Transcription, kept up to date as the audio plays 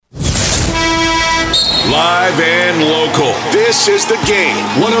Live and local. This is The Game.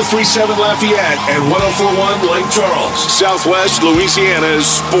 103.7 Lafayette and 104.1 Lake Charles. Southwest Louisiana's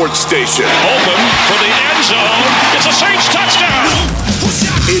sports station. Open for the end zone. It's a Saints touchdown.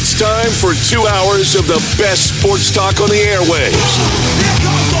 It's time for 2 hours of the best sports talk on the airwaves.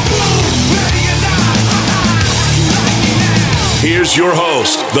 Here's your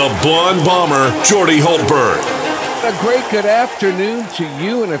host, the Blonde Bomber, Jordy Hultberg. A great good afternoon to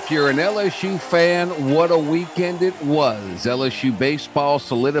you, and if you're an LSU fan, what a weekend it was. LSU baseball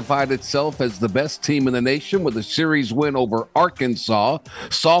solidified itself as the best team in the nation with a series win over Arkansas.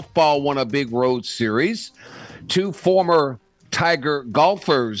 Softball won a big road series. Two former Tiger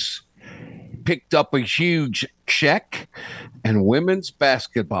golfers picked up a huge check, and women's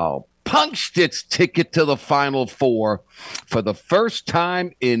basketball punched its ticket to the Final Four for the first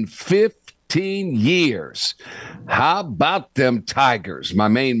time in 15 years. How about them Tigers? My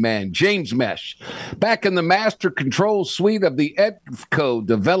main man, James Mesh, back in the master control suite of the EVCO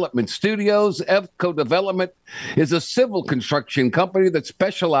Development Studios. EVCO Development is a civil construction company that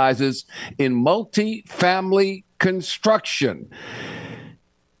specializes in multi-family construction.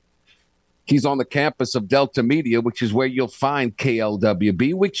 He's on the campus of Delta Media, which is where you'll find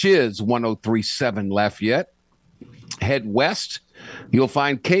KLWB, which is 103.7 Lafayette. Head west, you'll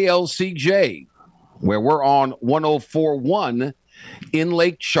find KLCJ, where we're on 104.1 in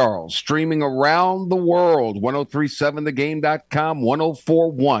Lake Charles, streaming around the world, 1037thegame.com,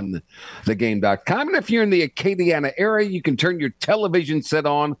 1041thegame.com. And if you're in the Acadiana area, you can turn your television set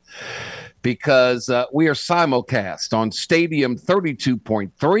on because we are simulcast on Stadium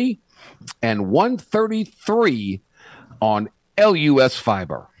 32.3 and 133 on LUS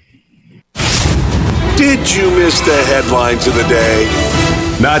Fiber. Did you miss the headlines of the day?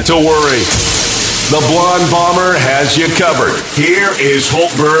 Not to worry. The Blonde Bomber has you covered. Here is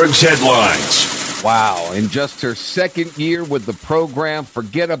Hultberg's headlines. Wow. In just her second year with the program,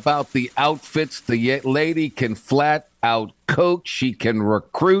 forget about the outfits. The lady can flat out coach. She can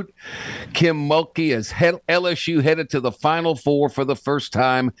recruit. Kim Mulkey has LSU headed to the Final Four for the first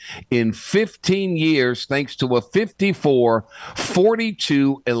time in 15 years, thanks to a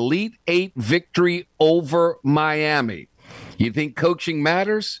 54-42 Elite Eight victory over Miami. You think coaching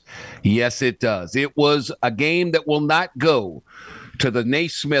matters? Yes, it does. It was a game that will not go to the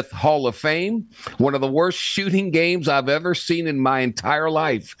Naismith Hall of Fame. One of the worst shooting games I've ever seen in my entire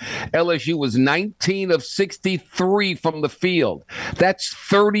life. LSU was 19 of 63 from the field. That's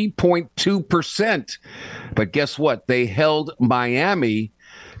 30.2%. But guess what? They held Miami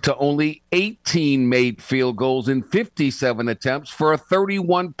to only 18 made field goals in 57 attempts for a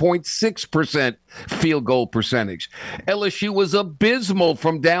 31.6% field goal percentage. LSU was abysmal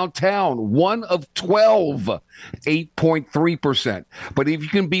from downtown, 1 of 12, 8.3%. But if you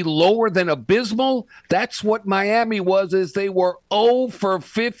can be lower than abysmal, that's what Miami was, as they were 0 for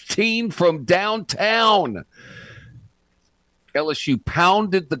 15 from downtown. LSU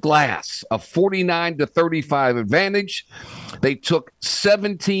pounded the glass, a 49-35 advantage. They took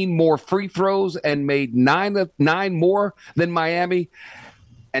 17 more free throws and made nine more than Miami.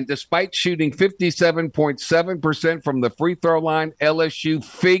 And despite shooting 57.7% from the free throw line, LSU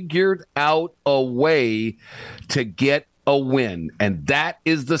figured out a way to get a win. And that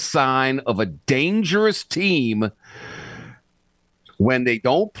is the sign of a dangerous team when they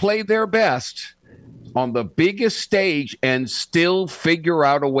don't play their best on the biggest stage and still figure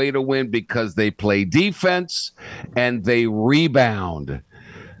out a way to win, because they play defense and they rebound.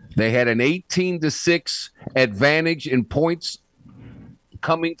 They had an 18-6 advantage in points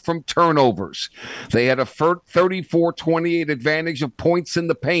coming from turnovers. They had a 34-28 advantage of points in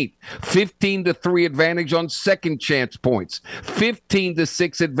the paint, 15-3 advantage on second chance points,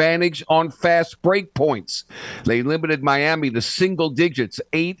 15-6 advantage on fast break points. They limited Miami to single digits,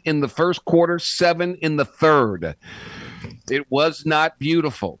 8 in the first quarter, 7 in the third. It was not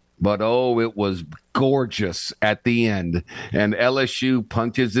beautiful, but it was gorgeous at the end. And LSU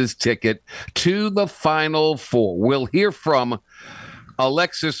punches his ticket to the Final Four. We'll hear from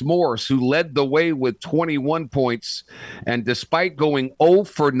Alexis Morris, who led the way with 21 points. And despite going 0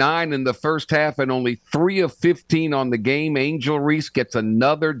 for 9 in the first half and only 3 of 15 on the game, Angel Reese gets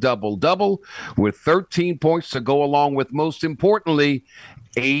another double-double with 13 points to go along with, most importantly,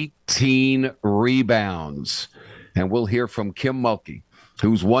 18 rebounds. And we'll hear from Kim Mulkey,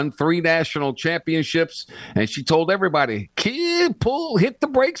 who's won 3 national championships, and she told everybody, hit the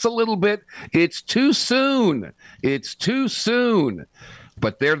brakes a little bit. It's too soon. It's too soon.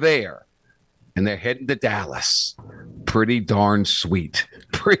 But they're there, and they're heading to Dallas. Pretty darn sweet.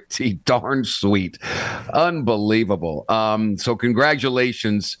 Pretty darn sweet. Unbelievable. So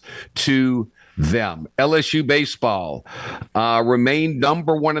congratulations to them. LSU baseball remained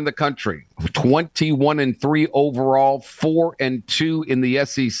number one in the country, 21-3 overall, 4-2 in the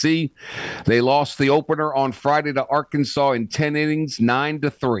SEC. They lost the opener on Friday to Arkansas in 10 innings,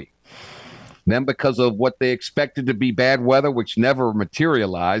 9-3. Then, because of what they expected to be bad weather, which never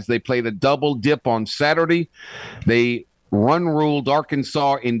materialized, they played a double dip on Saturday. They run-ruled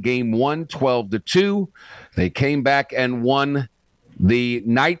Arkansas in game 1, 12-2. They came back and won the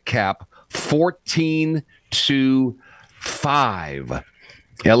nightcap 14-5.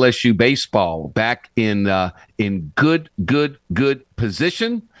 LSU baseball back in good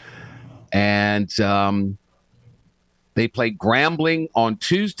position. And they play Grambling on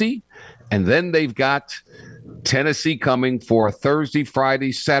Tuesday. And then they've got Tennessee coming for Thursday,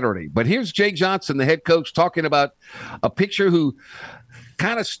 Friday, Saturday. But here's Jay Johnson, the head coach, talking about a pitcher who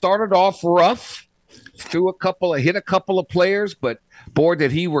kind of started off rough, hit a couple of players, but boy,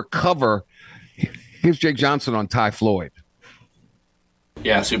 did he recover. Here's Jay Johnson on Ty Floyd.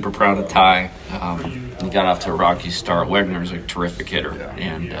 Yeah, super proud of Ty. He got off to a rocky start. Wegner's a terrific hitter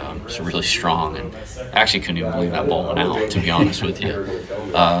and was really strong. And actually couldn't even believe that ball went out, to be honest with you.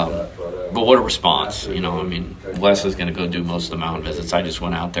 But what a response. Wes is going to go do most of the mound visits. I just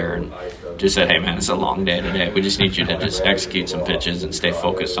went out there and just said, hey, man, it's a long day today. We just need you to just execute some pitches and stay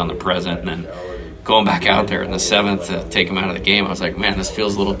focused on the present. And then going back out there in the seventh to take him out of the game, I was like, man, this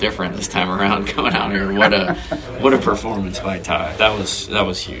feels a little different this time around coming out here. What a performance by Ty. That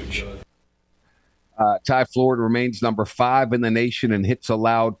was huge. Ty Floyd remains number 5 in the nation in hits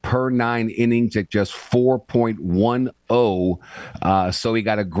allowed per 9 innings at just 4.10. So he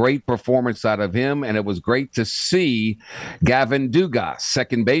got a great performance out of him, and it was great to see Gavin Dugas,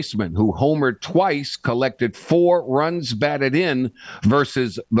 second baseman, who homered twice, collected 4 runs batted in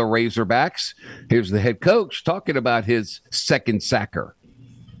versus the Razorbacks. Here's the head coach talking about his second sacker.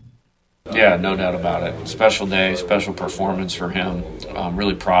 Yeah, no doubt about it. Special day, special performance for him. I'm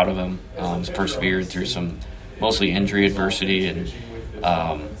really proud of him. He's persevered through some mostly injury adversity, and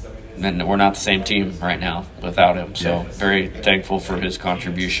we're not the same team right now without him. So very thankful for his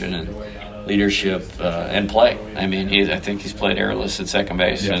contribution and leadership and play. I think he's played airless at second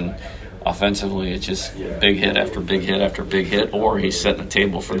base, and offensively it's just big hit after big hit after big hit, or he's setting the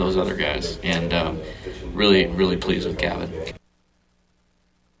table for those other guys. And really, really pleased with Gavin.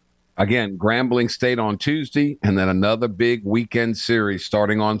 Again, Grambling State on Tuesday, and then another big weekend series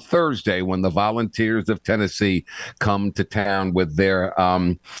starting on Thursday when the Volunteers of Tennessee come to town with their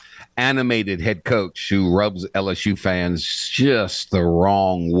animated head coach who rubs LSU fans just the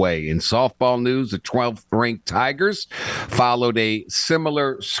wrong way. In softball news, the 12th-ranked Tigers followed a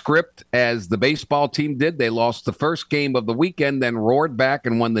similar script as the baseball team did. They lost the first game of the weekend, then roared back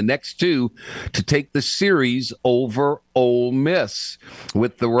and won the next 2 to take the series over Ole Miss.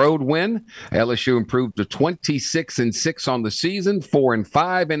 With the road win, LSU improved to 26-6 on the season,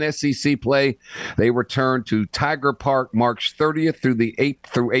 4-5 in SEC play. They return to Tiger Park March 30th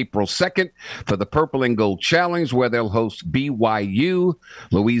through April 2nd for the Purple and Gold Challenge, where they'll host BYU,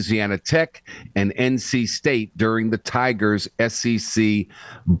 Louisiana Tech, and NC State during the Tigers SEC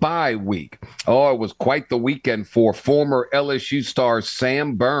bye week. Oh, it was quite the weekend for former LSU stars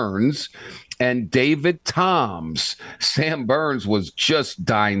Sam Burns and David Toms. Sam Burns was just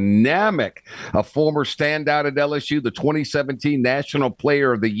dynamic. A former standout at LSU, the 2017 National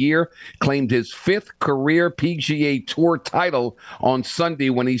Player of the Year, claimed his 5th career PGA Tour title on Sunday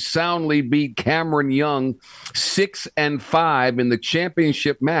when he soundly beat Cameron Young 6-5 in the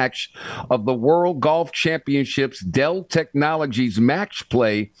championship match of the World Golf Championships Dell Technologies match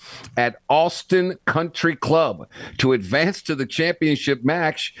play at Austin Country Club. To advance to the championship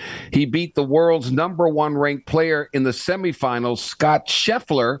match, he beat the world's number 1 ranked player in the semifinals, Scott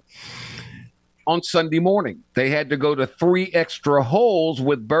Scheffler, on Sunday morning. They had to go to 3 extra holes,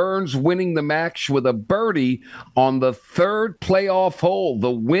 with Burns winning the match with a birdie on the 3rd playoff hole. The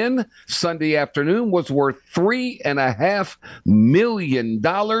win Sunday afternoon was worth $3.5 million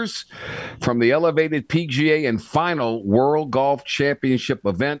from the elevated PGA and final World Golf Championship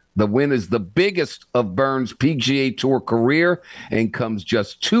event. The win is the biggest of Burns' PGA Tour career and comes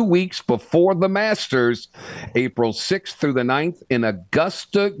just 2 weeks before the Masters, April 6th through the 9th in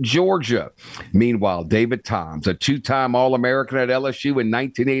Augusta, Georgia. Meanwhile, David Toms, a 2-time All-American at LSU in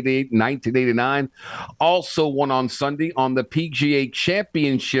 1988 and 1989, also won on Sunday on the PGA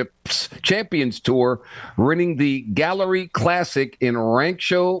Champions Tour, winning the Gallery Classic in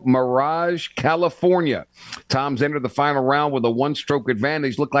Rancho Mirage, California. Toms entered the final round with a 1-stroke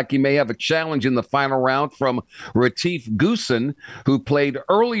advantage. Looked like he may have a challenge in the final round from Retief Goosen, who played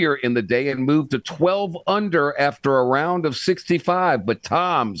earlier in the day and moved to 12 under after a round of 65. But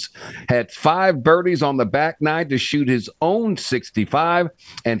Toms had 5 5 birdies on the back nine to shoot his own 65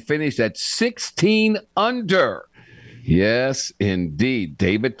 and finish at 16 under. Yes, indeed.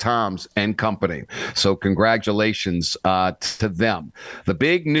 David Toms and company. So congratulations to them. The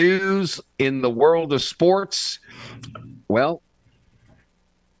big news in the world of sports, well,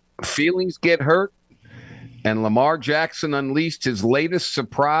 feelings get hurt. And Lamar Jackson unleashed his latest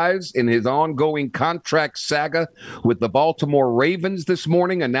surprise in his ongoing contract saga with the Baltimore Ravens this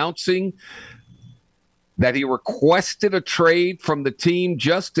morning, announcing that he requested a trade from the team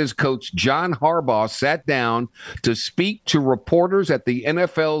just as Coach John Harbaugh sat down to speak to reporters at the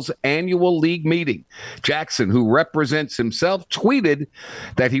NFL's annual league meeting. Jackson, who represents himself, tweeted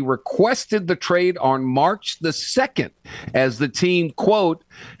that he requested the trade on March the 2nd as the team, quote,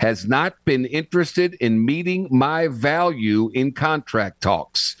 has not been interested in meeting my value in contract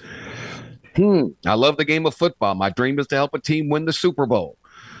talks. I love the game of football. My dream is to help a team win the Super Bowl.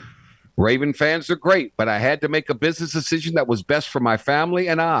 Raven fans are great, but I had to make a business decision that was best for my family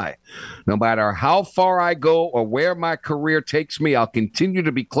and I. No matter how far I go or where my career takes me, I'll continue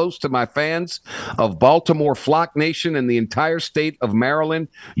to be close to my fans of Baltimore, Flock Nation, and the entire state of Maryland.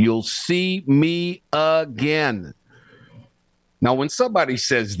 You'll see me again. Now, when somebody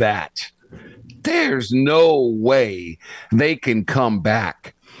says that, there's no way they can come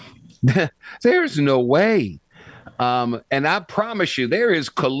back. There's no way. And I promise you, there is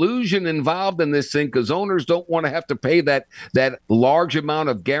collusion involved in this thing because owners don't want to have to pay that large amount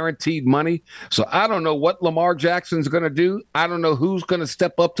of guaranteed money. So I don't know what Lamar Jackson's going to do. I don't know who's going to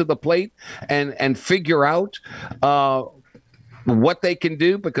step up to the plate and figure out what they can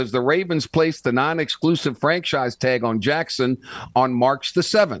do, because the Ravens placed the non-exclusive franchise tag on Jackson on March the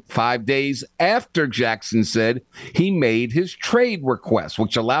 7th, 5 days after Jackson said he made his trade request,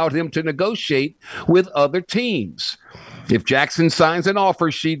 which allowed him to negotiate with other teams. If Jackson signs an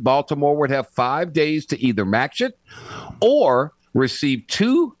offer sheet, Baltimore would have 5 days to either match it or receive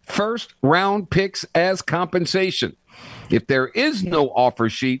 2 first-round picks as compensation. If there is no offer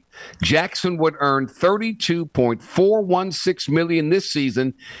sheet, Jackson would earn $32.416 million this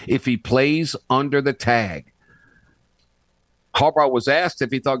season if he plays under the tag. Harbaugh was asked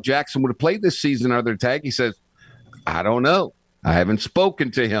if he thought Jackson would have played this season under the tag. He says, I don't know. I haven't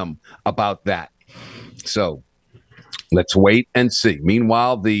spoken to him about that. So let's wait and see.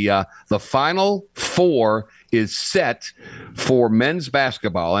 Meanwhile, the Final Four is set for men's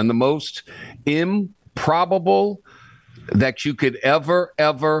basketball, and the most improbable that you could ever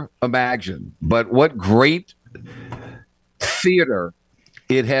imagine. But what great theater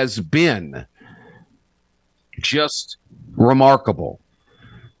it has been. Just remarkable.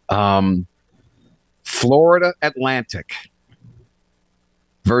 Florida Atlantic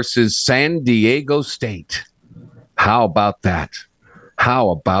versus San Diego State. How about that?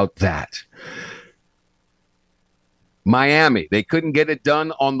 How about that? Miami, they couldn't get it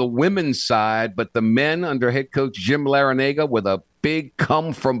done on the women's side, but the men under head coach Jim Larinaga with a big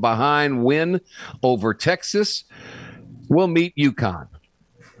come-from-behind win over Texas will meet UConn.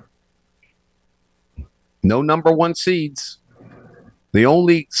 No number 1 seeds. The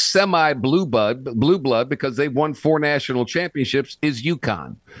only semi-blue blood, because they've won 4 national championships, is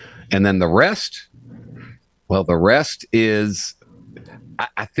UConn. And then the rest, well, the rest is,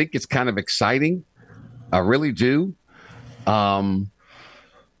 I think it's kind of exciting. I really do. I'm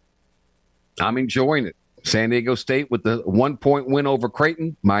enjoying it. San Diego State with the 1-point win over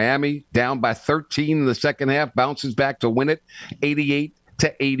Creighton. Miami down by 13 in the second half, bounces back to win it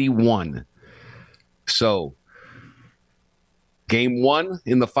 88-81. So game 1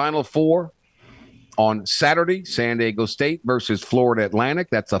 in the Final Four on Saturday, San Diego State versus Florida Atlantic.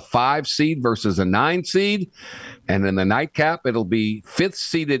 That's a 5 seed versus a 9 seed. And in the nightcap, it'll be 5th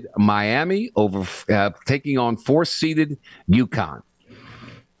seeded Miami over taking on 4th seeded UConn.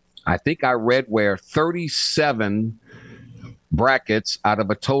 I think I read where 37 brackets out of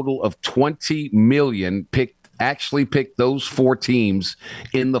a total of 20 million actually picked those 4 teams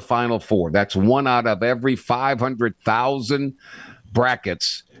in the Final Four. That's 1 out of every 500,000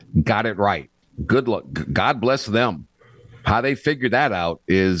 brackets got it right. Good luck. God bless them. How they figured that out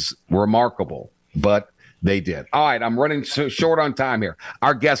is remarkable, but they did. All right, I'm running short on time here.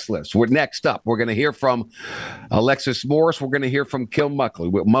 Our guest list. We're next up. We're going to hear from Alexis Morris. We're going to hear from Kim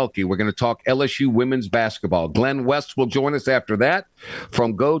Mulkey. We're going to talk LSU women's basketball. Glenn West will join us after that.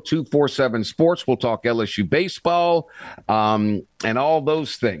 From Go 247 Sports, we'll talk LSU baseball and all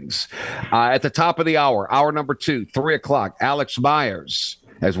those things. At the top of the hour number 2, 3 o'clock, Alex Myers,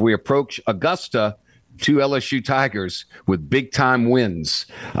 as we approach Augusta, 2 LSU Tigers with big-time wins.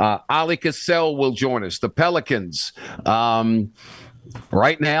 Ali Cassell will join us. The Pelicans.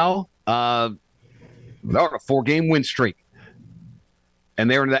 Right now, They're on a 4-game win streak, and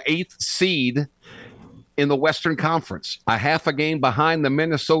they're in the 8th seed in the Western Conference, a half a game behind the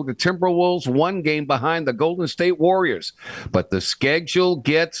Minnesota Timberwolves, 1 game behind the Golden State Warriors. But the schedule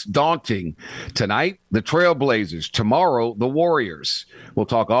gets daunting. Tonight, the Trailblazers. Tomorrow, the Warriors. We'll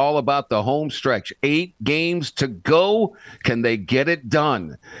talk all about the home stretch. 8 games to go. Can they get it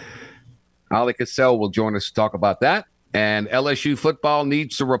done? Ali Cassell will join us to talk about that. And LSU football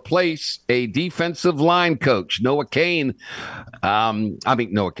needs to replace a defensive line coach. Jamar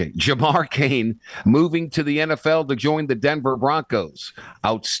Cain moving to the NFL to join the Denver Broncos.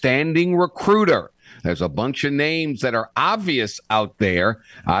 Outstanding recruiter. There's a bunch of names that are obvious out there.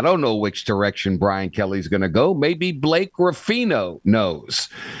 I don't know which direction Brian Kelly's going to go. Maybe Blake Ruffino knows.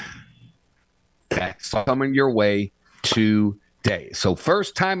 That's coming your way today. So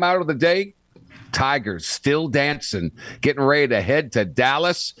first time out of the day, Tigers still dancing, getting ready to head to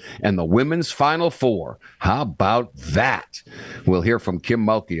Dallas and the women's Final Four. How about that? We'll hear from Kim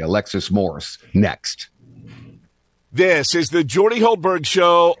Mulkey, Alexis Morris next. This is the Jordy Hultberg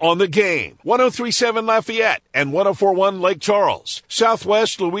Show on the Game. 103.7 Lafayette and 104.1 Lake Charles,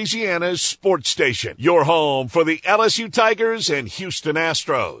 Southwest Louisiana's sports station. Your home for the LSU Tigers and Houston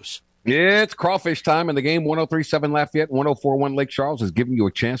Astros. It's crawfish time in the Game. 103.7 Lafayette, 104.1 Lake Charles is giving you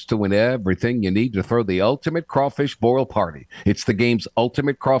a chance to win everything you need to throw the ultimate crawfish boil party. It's the Game's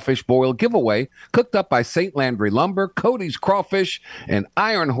ultimate crawfish boil giveaway, cooked up by St. Landry Lumber, Cody's Crawfish, and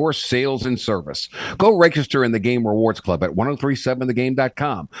Iron Horse Sales and Service. Go register in the Game Rewards Club at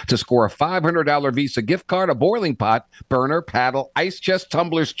 1037thegame.com to score a $500 Visa gift card, a boiling pot, burner, paddle, ice chest,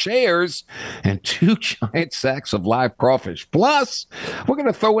 tumblers, chairs, and 2 giant sacks of live crawfish. Plus, we're going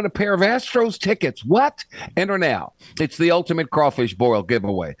to throw in a pair of Astros tickets. What? Enter now. It's the ultimate crawfish boil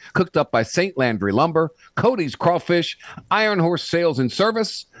giveaway. Cooked up by St. Landry Lumber, Cody's Crawfish, Iron Horse Sales and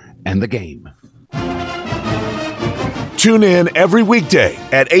Service, and the Game. Tune in every weekday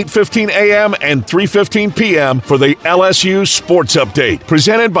at 8:15 a.m. and 3:15 p.m. for the LSU Sports Update,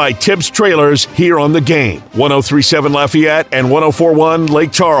 presented by Tibbs Trailers here on the Game. 103.7 Lafayette and 104.1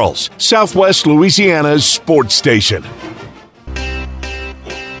 Lake Charles, Southwest Louisiana's sports station.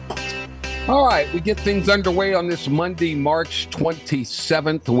 All right, we get things underway on this Monday, March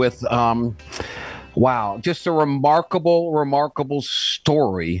 27th with, just a remarkable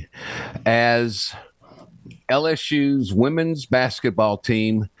story as LSU's women's basketball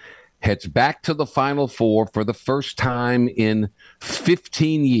team heads back to the Final Four for the first time in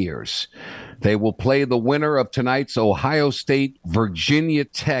 15 years. They will play the winner of tonight's Ohio State-Virginia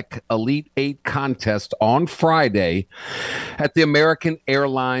Tech Elite Eight contest on Friday at the American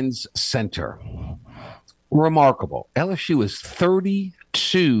Airlines Center. Remarkable. LSU is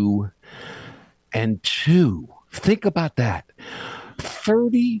 32-2. Think about that.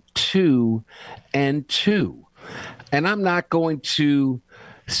 32-2. And I'm not going to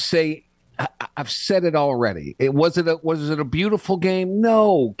say I've said it already. Was it a beautiful game?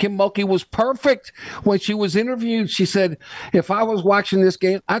 No. Kim Mulkey was perfect when she was interviewed. She said, if I was watching this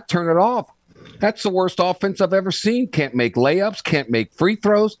game, I'd turn it off. That's the worst offense I've ever seen. Can't make layups, can't make free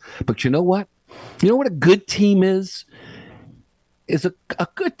throws. But you know what? You know what a good team is? A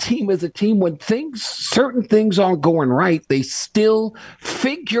good team is a team when certain things aren't going right, they still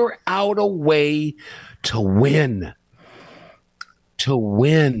figure out a way to win.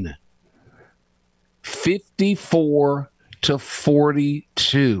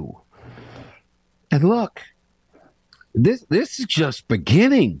 54-42. And look, this is just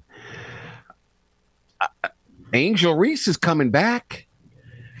beginning. Angel Reese is coming back.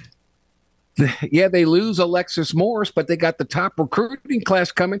 Yeah, they lose Alexis Morris, but they got the top recruiting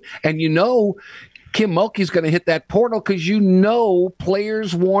class coming. And Kim Mulkey's going to hit that portal because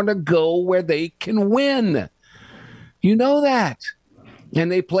players want to go where they can win. You know that. And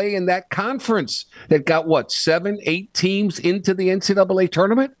they play in that conference that got, 7-8 teams into the NCAA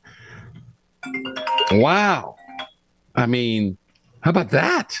tournament? Wow. I mean, how about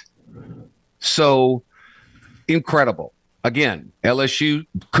that? So incredible. Again, LSU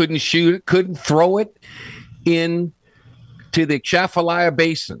couldn't shoot it, couldn't throw it into the Atchafalaya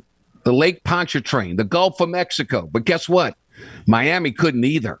Basin, the Lake Pontchartrain, the Gulf of Mexico. But guess what? Miami couldn't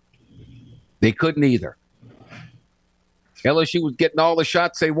either. They couldn't either. LSU was getting all the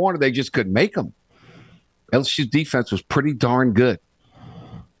shots they wanted. They just couldn't make them. LSU's defense was pretty darn good.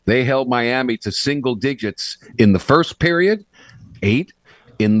 They held Miami to single digits in the first period, 8.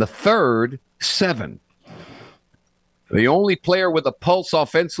 In the third, 7. The only player with a pulse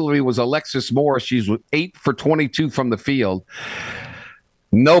offensively was Alexis Morris. She's 8 for 22 from the field.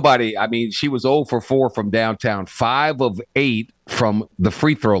 Nobody. I mean, she was 0 for 4 from downtown, 5 of 8 from the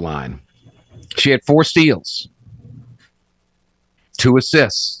free throw line. She had 4 steals, 2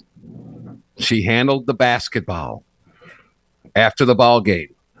 assists. She handled the basketball. After the ball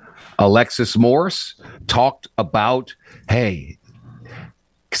game, Alexis Morris talked about, hey,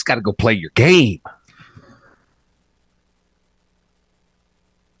 just got to go play your game.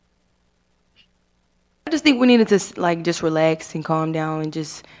 I just think we needed to just relax and calm down and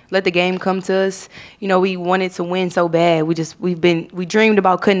just let the game come to us. You know, we wanted to win so bad. We dreamed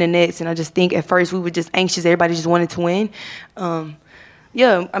about cutting the nets, and I just think at first we were just anxious. Everybody just wanted to win.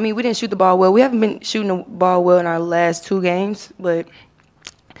 Yeah, I mean, we didn't shoot the ball well. We haven't been shooting the ball well in our last 2 games, but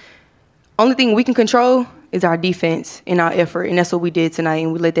only thing we can control is our defense and our effort, and that's what we did tonight,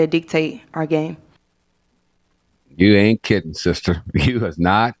 and we let that dictate our game. You ain't kidding, sister. You are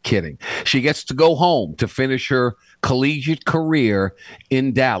not kidding. She gets to go home to finish her collegiate career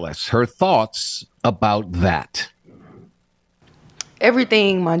in Dallas. Her thoughts about that?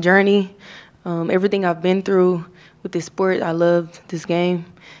 Everything, my journey, everything I've been through with this sport. I loved this game.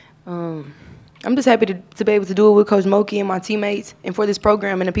 I'm just happy to be able to do it with Coach Moki and my teammates and for this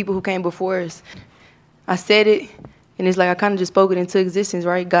program and the people who came before us. I said it, and it's like I kind of just spoke it into existence,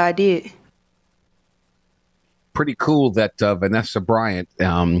 right? God did. Pretty cool that Vanessa Bryant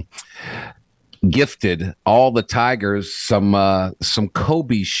gifted all the Tigers some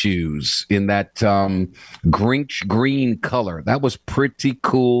Kobe shoes in that Grinch green color. That was pretty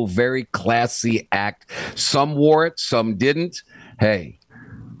cool, very classy act. Some wore it, some didn't. Hey,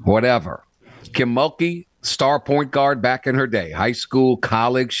 whatever. Kim Mulkey, star point guard back in her day, high school,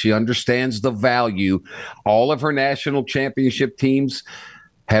 college. She understands the value. All of her national championship teams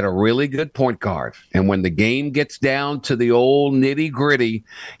had a really good point guard. And when the game gets down to the old nitty-gritty,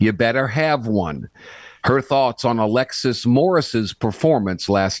 you better have one. Her thoughts on Alexis Morris's performance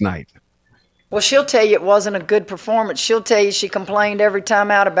last night. Well, she'll tell you it wasn't a good performance. She'll tell you she complained every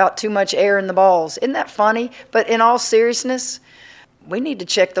time out about too much air in the balls. Isn't that funny? But in all seriousness, we need to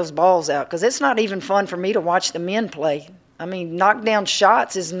check those balls out because it's not even fun for me to watch the men play. I mean, knockdown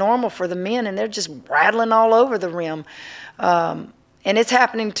shots is normal for the men, and they're just rattling all over the rim. And it's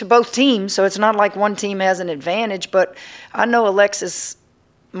happening to both teams, so it's not like one team has an advantage. But I know Alexis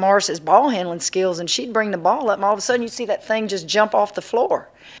Morris's ball handling skills, and she'd bring the ball up, and all of a sudden you see that thing just jump off the floor.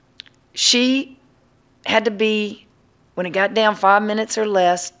 She had to be, when it got down 5 minutes or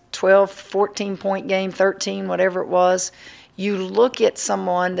less, 12, 14-point game, 13, whatever it was, you look at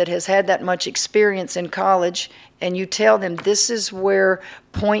someone that has had that much experience in college, and you tell them this is where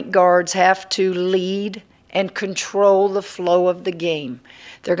point guards have to lead and control the flow of the game.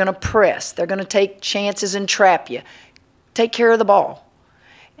 They're going to press. They're going to take chances and trap you. Take care of the ball.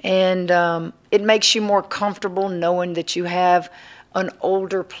 And it makes you more comfortable knowing that you have an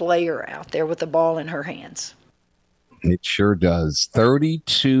older player out there with the ball in her hands. It sure does.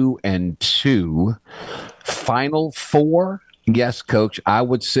 32-2, Final Four. Yes, Coach, I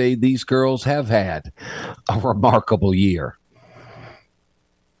would say these girls have had a remarkable year.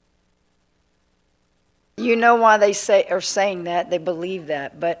 You know why they are saying that, they believe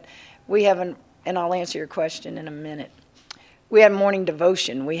that, but we haven't, and I'll answer your question in a minute. We have morning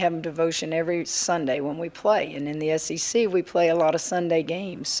devotion. We have devotion every Sunday when we play, and in the SEC we play a lot of Sunday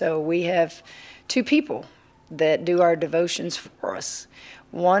games. So we have 2 people that do our devotions for us.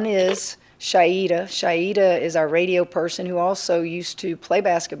 One is Shaida. Shaida is our radio person who also used to play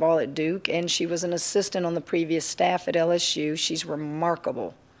basketball at Duke, and she was an assistant on the previous staff at LSU. She's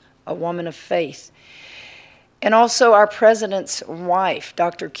remarkable, a woman of faith. And also our president's wife,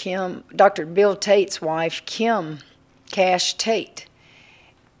 Dr. Bill Tate's wife, Kim Cash Tate.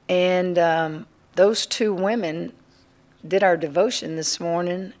 And those 2 women did our devotion this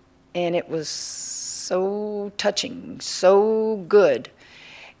morning, and it was so touching, so good.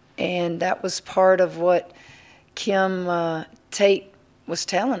 And that was part of what Kim Tate was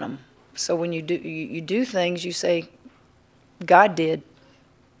telling them. So when you do things, you say, God did.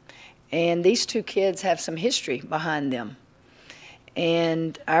 And these 2 kids have some history behind them.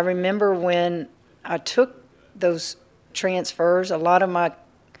 And I remember when I took those transfers, a lot of my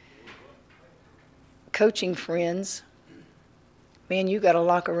coaching friends, man, you got a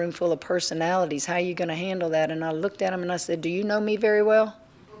locker room full of personalities. How are you going to handle that? And I looked at them and I said, do you know me very well?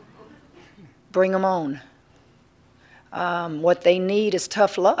 Bring them on. What they need is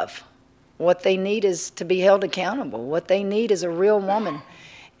tough love. What they need is to be held accountable. What they need is a real woman.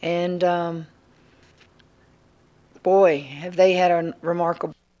 And boy, have they had a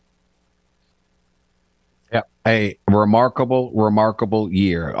remarkable. Yeah, a remarkable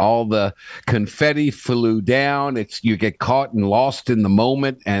year. All the confetti flew down. You get caught and lost in the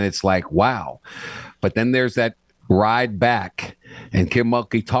moment, and it's like, wow. But then there's that ride back, and Kim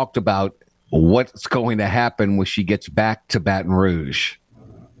Mulkey talked about what's going to happen when she gets back to Baton Rouge.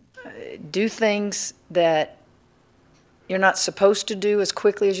 Do things that you're not supposed to do as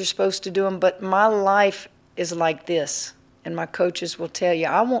quickly as you're supposed to do them, but my life is like this, and my coaches will tell you,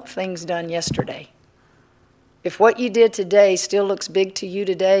 I want things done yesterday. If what you did today still looks big to you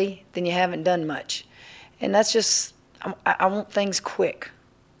today, then you haven't done much. And that's just, I want things quick.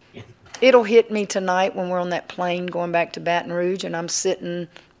 It'll hit me tonight when we're on that plane going back to Baton Rouge and I'm sitting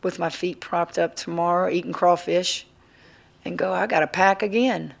with my feet propped up tomorrow eating crawfish and go, I got to pack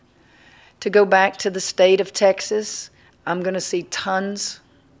again. To go back to the state of Texas, I'm going to see tons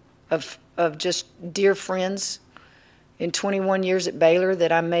of just dear friends in 21 years at Baylor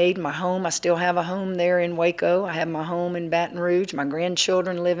that I made my home. I still have a home there in Waco. I have my home in Baton Rouge. My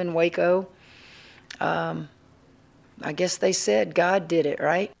grandchildren live in Waco. I guess they said God did it,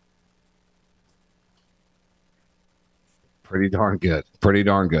 right? Pretty darn good. Pretty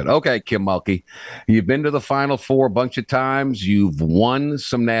darn good. Okay, Kim Mulkey, you've been to the Final Four a bunch of times. You've won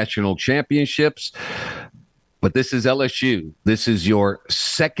some national championships. But this is LSU. This is your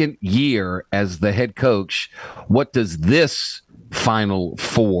second year as the head coach. What does this Final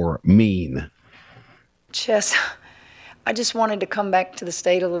Four mean? Chess, I just wanted to come back to the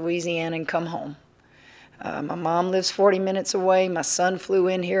state of Louisiana and come home. My mom lives 40 minutes away. My son flew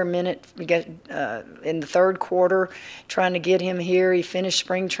in here in the third quarter, trying to get him here. He finished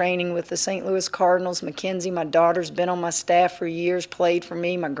spring training with the St. Louis Cardinals. Mackenzie, my daughter's been on my staff for years, played for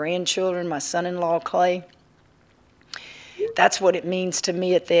me, my grandchildren, my son-in-law, Clay. That's what it means to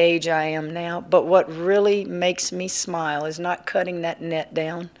me at the age I am now. But what really makes me smile is not cutting that net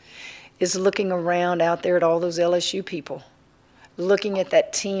down, is looking around out there at all those LSU people, looking at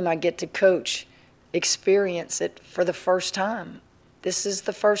that team I get to coach, experience it for the first time. This is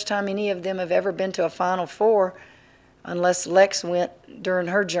the first time any of them have ever been to a Final Four, unless Lex went during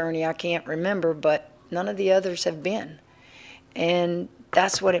her journey. I can't remember, but none of the others have been. And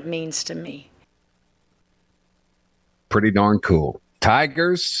that's what it means to me. Pretty darn cool.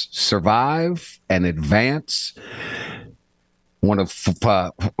 Tigers survive and advance.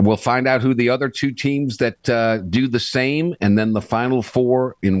 We'll find out who the other two teams that do the same, and then the Final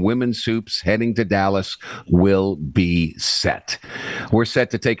Four in women's hoops heading to Dallas will be set. We're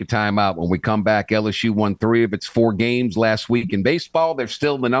set to take a timeout. When we come back, LSU won 3 of its 4 games last week in baseball. They're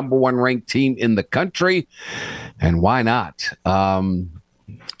still the number 1 ranked team in the country, and why not?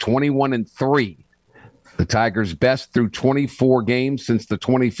 21-3. The Tigers' best through 24 games since the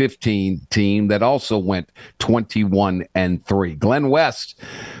 2015 team that also went 21-3. Glenn West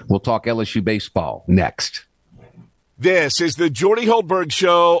will talk LSU baseball next. This is the Jordy Hultberg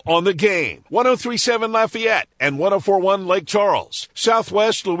Show on the Game. 103.7 Lafayette and 104.1 Lake Charles,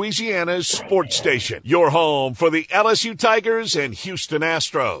 Southwest Louisiana's sports station. Your home for the LSU Tigers and Houston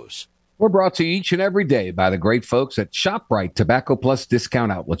Astros. We're brought to you each and every day by the great folks at ShopRite Tobacco Plus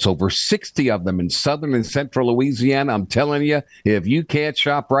discount outlets. Over 60 of them in southern and central Louisiana. I'm telling you, if you can't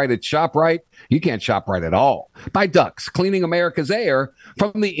shop right at ShopRite, you can't shop right at all. By Dux, cleaning America's air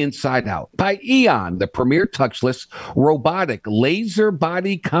from the inside out. By Eon, the premier touchless robotic laser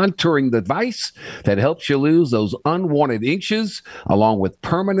body contouring device that helps you lose those unwanted inches along with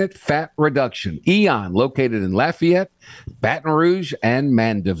permanent fat reduction. Eon, located in Lafayette, Baton Rouge, and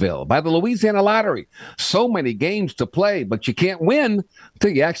Mandeville. By the Louisiana Lottery, so many games to play, but you can't win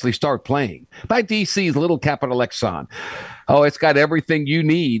until you actually start playing. By DC's Little Capital Exxon. Oh, it's got everything you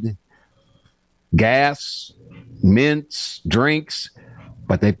need. Gas, mints, drinks,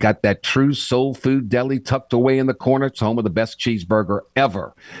 but they've got that true soul food deli tucked away in the corner. It's home of the best cheeseburger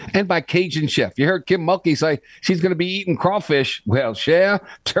ever. And by Cajun Chef. You heard Kim Mulkey say she's going to be eating crawfish. Well, Cher,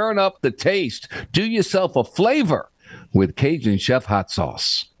 turn up the taste. Do yourself a flavor with Cajun Chef hot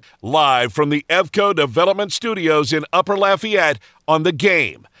sauce. Live from the Evco Development Studios in Upper Lafayette on the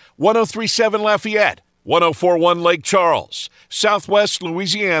Game. 103.7 Lafayette. 104.1 Lake Charles, Southwest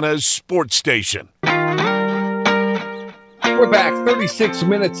Louisiana's sports station. We're back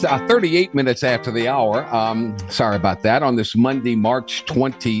 38 minutes after the hour. Sorry about that. On this Monday, March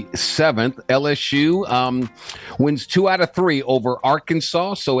 27th, LSU wins 2 out of 3 over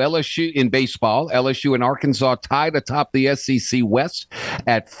Arkansas. So LSU in baseball, LSU and Arkansas tied atop the SEC West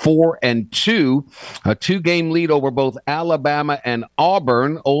at 4-2. A 2-game lead over both Alabama and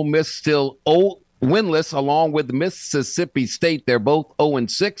Auburn. Ole Miss still winless, along with Mississippi State. They're both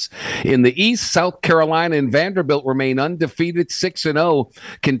 0-6. In the East, South Carolina and Vanderbilt remain undefeated, 6-0.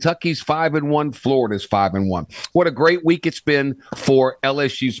 Kentucky's 5-1. Florida's 5-1. What a great week it's been for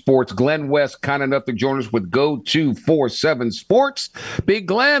LSU sports. Glenn West, kind enough to join us with Go 247 Sports. Big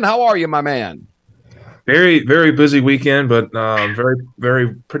Glenn, how are you, my man? Very, very busy weekend, but very,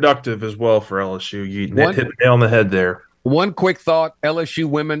 very productive as well for LSU. You hit the nail on the head there. One quick thought: LSU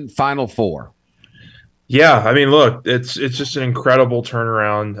women Final Four. Yeah, I mean, look, it's just an incredible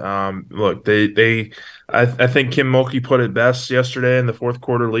turnaround. Look, I think Kim Mulkey put it best yesterday in the fourth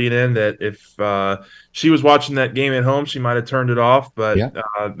quarter lead-in that if she was watching that game at home, she might have turned it off, but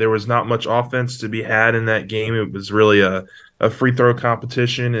there was not much offense to be had in that game. It was really a free throw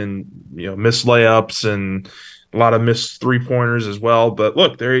competition, and missed layups and a lot of missed three-pointers as well. But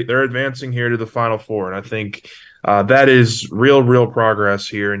look, they're advancing here to the Final Four, and I think that is real progress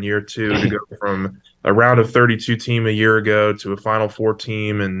here in year two to go from a round of 32 team a year ago to a Final Four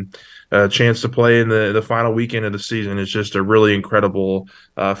team and a chance to play in the final weekend of the season is just a really incredible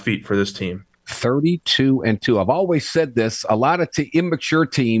feat for this team. 32-2. I've always said this. A lot of immature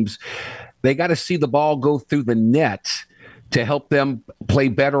teams, they got to see the ball go through the net to help them play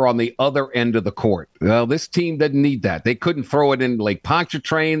better on the other end of the court. Well, this team didn't need that. They couldn't throw it in Lake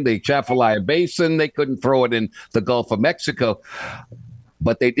Pontchartrain, the Chafalaya Basin. They couldn't throw it in the Gulf of Mexico.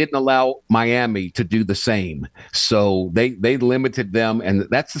 But they didn't allow Miami to do the same. So they limited them, and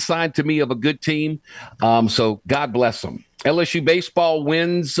that's a sign to me of a good team. So God bless them. LSU baseball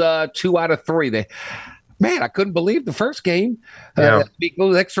wins 2 out of 3. Man, I couldn't believe the first game.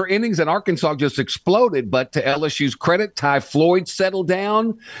 Those extra innings, and Arkansas just exploded. But to LSU's credit, Ty Floyd settled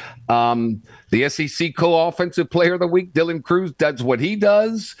down. The SEC co-offensive player of the week, Dylan Cruz, does what he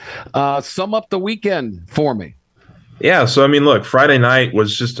does. Sum up the weekend for me. Yeah, so I mean, look, Friday night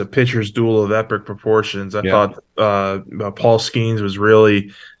was just a pitcher's duel of epic proportions. I thought Paul Skeens was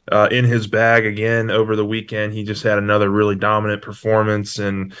really in his bag again over the weekend. He just had another really dominant performance,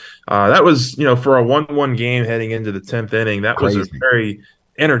 and that was, for a 1-1 game heading into the 10th inning, that was a very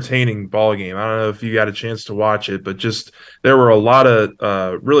entertaining ball game. I don't know if you got a chance to watch it, but just there were a lot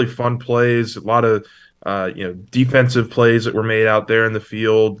of really fun plays, a lot of defensive plays that were made out there in the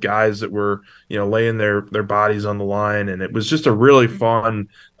field, guys that were, laying their bodies on the line. And it was just a really fun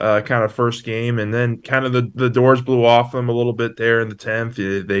kind of first game. And then kind of the doors blew off them a little bit there in the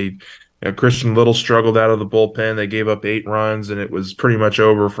 10th. Christian Little struggled out of the bullpen. They gave up 8 runs, and it was pretty much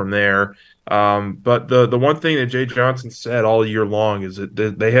over from there. But the one thing that Jay Johnson said all year long is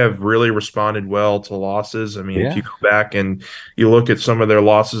that they have really responded well to losses. I mean, if you go back and you look at some of their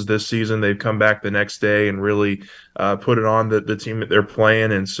losses this season, they've come back the next day and really put it on the team that they're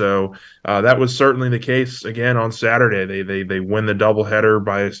playing. And so that was certainly the case again on Saturday. They win the doubleheader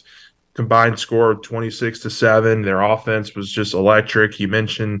by a combined score of 26-7. Their offense was just electric. You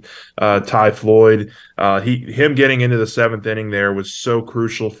mentioned Ty Floyd. Him getting into the 7th inning there was so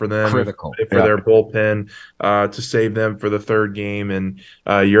crucial for them, critical for their bullpen to save them for the third game. And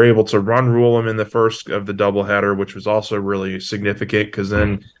you're able to run rule them in the first of the doubleheader, which was also really significant because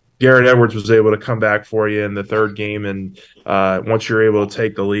then Garrett Edwards was able to come back for you in the third game, and once you're able to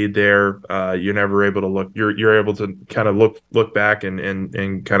take the lead there, you're never able to look. You're able to kind of look back and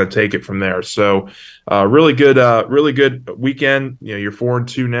kind of take it from there. So, really good weekend. You're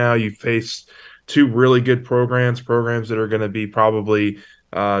 4-2 now. You face 2 really good programs that are going to be probably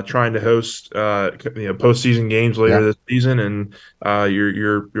trying to host postseason games later this season, and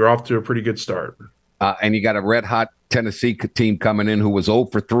you're off to a pretty good start. And you got a red hot Tennessee team coming in who was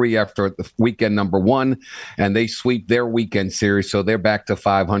 0-3 after the weekend number 1, and they sweep their weekend series, so they're back to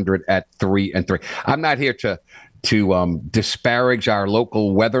 500 at 3-3. I'm not here to disparage our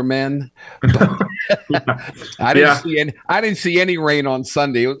local weathermen. I didn't see any rain on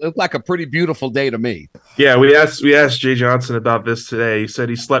Sunday. It looked like a pretty beautiful day to me. Yeah, we asked Jay Johnson about this today. He said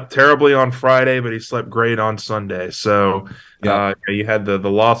he slept terribly on Friday, but he slept great on Sunday. So you had the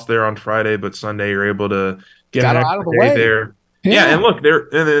loss there on Friday, but Sunday you're able to get an out of the extra day way there. Yeah, and look,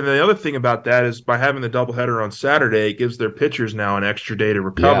 the other thing about that is by having the doubleheader on Saturday, it gives their pitchers now an extra day to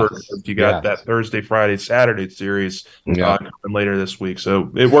recover. If you got that Thursday, Friday, Saturday series coming later this week.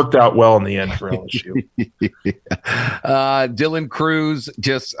 So it worked out well in the end for LSU. Dylan Cruz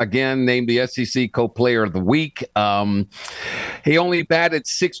just, again, named the SEC Co-Player of the Week. He only batted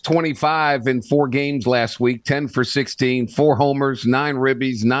 .625 in 4 games last week, 10 for 16, 4 homers, 9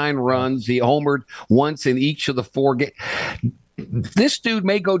 ribbies, 9 runs. He homered once in each of the 4 games. This dude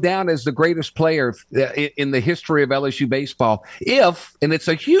may go down as the greatest player in the history of LSU baseball and it's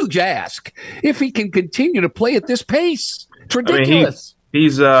a huge ask, if he can continue to play at this pace. It's ridiculous.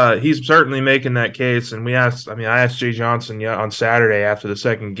 He's certainly making that case, and I asked Jay Johnson on Saturday after the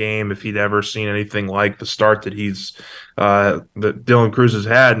second game if he'd ever seen anything like the start that that Dylan Cruz has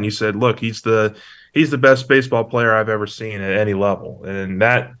had, and he said, "Look, he's the best baseball player I've ever seen at any level," and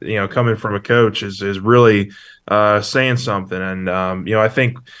that coming from a coach is really saying something, and I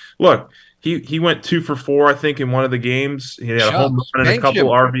think look. He went 2 for 4, I think, in one of the games. He had a home run and a couple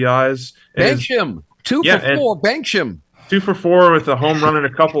RBIs. Bench him. 2 for 4. Bench him. 2 for 4 with a home run and a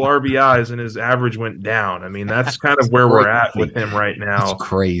couple RBIs, and his average went down. I mean, that's kind of where we're at with him right now. It's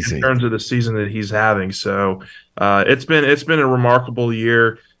crazy in terms of the season that he's having. So it's been a remarkable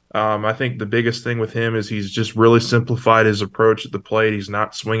year. I think the biggest thing with him is he's just really simplified his approach at the plate. He's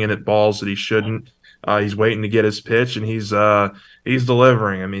not swinging at balls that he shouldn't. He's waiting to get his pitch, and he's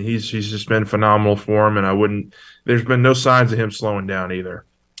delivering. I mean, he's just been phenomenal for him, and there's been no signs of him slowing down either.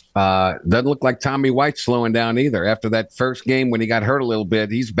 Doesn't look like Tommy White's slowing down either. After that first game when he got hurt a little bit,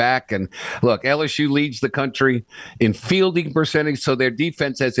 he's back. And look, LSU leads the country in fielding percentage, so their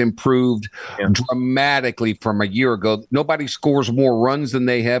defense has improved dramatically from a year ago. Nobody scores more runs than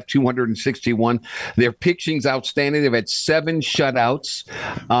they have, 261. Their pitching's outstanding. They've had 7 shutouts.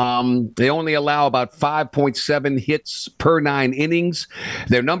 They only allow about 5.7 hits per 9 innings.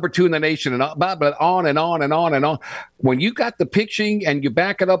 They're number 2 in the nation, and on and on and on and on. When you got the pitching and you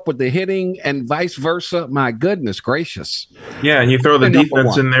back it up with the hitting and vice versa, my goodness gracious. Yeah, and you throw the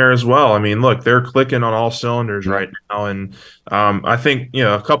defense in there as well. I mean, look, they're clicking on all cylinders right now. And I think,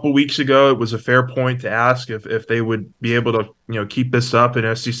 a couple weeks ago, it was a fair point to ask if they would be able to, keep this up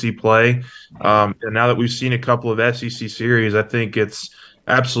in SEC play. And now that we've seen a couple of SEC series, I think it's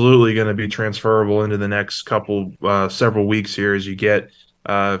absolutely going to be transferable into the next several weeks here as you get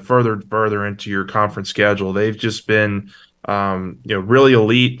further into your conference schedule. They've just been really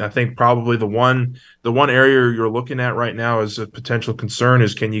elite. I think probably the one area you're looking at right now as a potential concern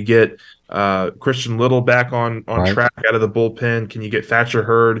is, can you get Christian Little back on track out of the bullpen? Can you get Thatcher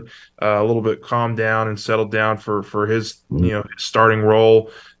Hurd a little bit calmed down and settled down for his his starting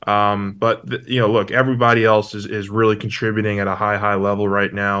role? But look, everybody else is really contributing at a high level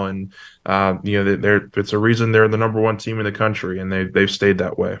right now, and it's a reason they're the number 1 team in the country, and they've stayed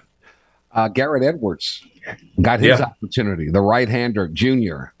that way. Garrett Edwards got his opportunity. The right-hander,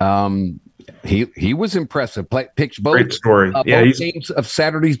 junior. He was impressive. Pitched both games of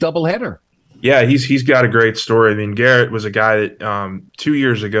Saturday's doubleheader. Yeah, he's got a great story. I mean, Garrett was a guy that 2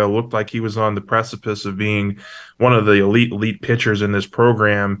 years ago looked like he was on the precipice of being one of the elite pitchers in this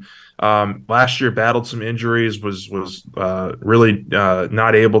program. Last year battled some injuries, was really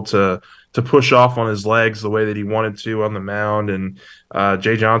not able to push off on his legs the way that he wanted to on the mound. And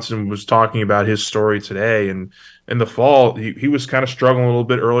Jay Johnson was talking about his story today. And in the fall, he was kind of struggling a little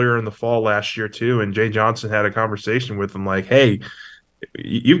bit earlier in the fall last year too. And Jay Johnson had a conversation with him like, "Hey,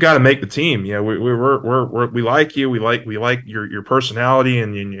 you've got to make the team. We like you. We like your personality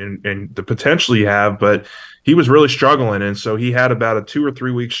and the potential you have." But he was really struggling, and so he had about a 2 or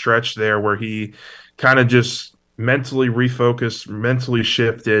 3 week stretch there where he kind of just mentally refocused, mentally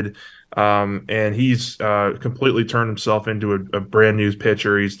shifted, and he's completely turned himself into a brand new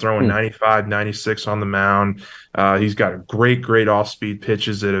pitcher. He's throwing 95, 96 on the mound. He's got great off-speed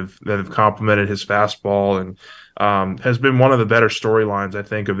pitches that have complemented his fastball, and has been one of the better storylines, I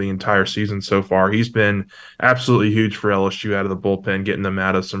think, of the entire season so far. He's been absolutely huge for LSU out of the bullpen, getting them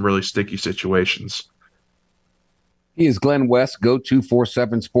out of some really sticky situations. He is Glenn West,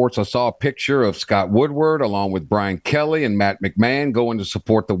 Go247 Sports. I saw a picture of Scott Woodward along with Brian Kelly and Matt McMahon going to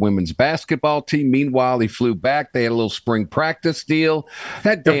support the women's basketball team. Meanwhile, he flew back. They had a little spring practice deal.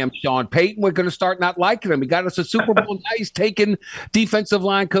 That damn Sean Payton, we're going to start not liking him. He got us a Super Bowl. Now he's taking defensive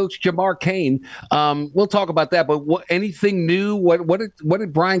line coach Jamar Cain. We'll talk about that, but anything new? What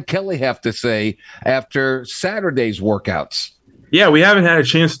did Brian Kelly have to say after Saturday's workouts? Yeah, we haven't had a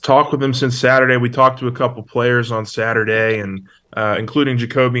chance to talk with him since Saturday. We talked to a couple players on Saturday, and including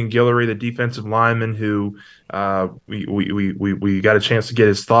Jacoby and Guillory, the defensive lineman, who we got a chance to get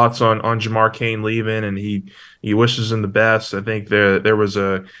his thoughts on Jamar Cain leaving, and he wishes him the best. I think there was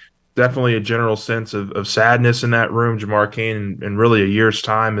definitely a general sense of sadness in that room. Jamar Cain, in really a year's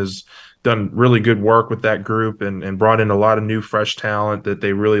time, has done really good work with that group and brought in a lot of new, fresh talent that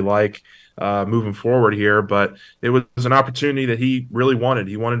they really like moving forward here. But it was an opportunity that he really wanted.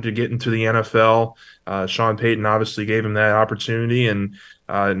 He wanted to get into the NFL. Sean Payton obviously gave him that opportunity, and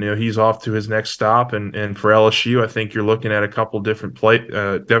he's off to his next stop. And for LSU, I think you're looking at a couple different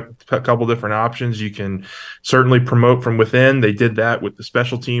different options. You can certainly promote from within. They did that with the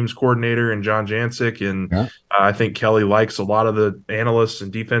special teams coordinator and John Jancic, and I think Kelly likes a lot of the analysts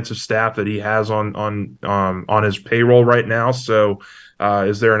and defensive staff that he has on his payroll right now. So,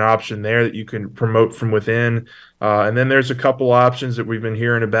 is there an option there that you can promote from within? And then there's a couple options that we've been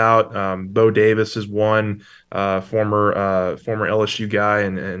hearing about. Bo Davis is one, former LSU guy,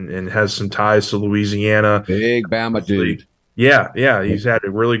 and has some ties to Louisiana. Big Bama dude. Yeah, he's had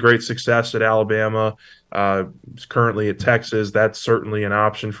a really great success at Alabama. He's currently at Texas. That's certainly an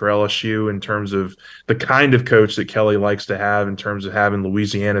option for LSU in terms of the kind of coach that Kelly likes to have, in terms of having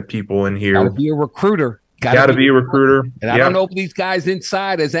Louisiana people in here. Got to be a recruiter. Got to be a recruiter. And I don't know if these guys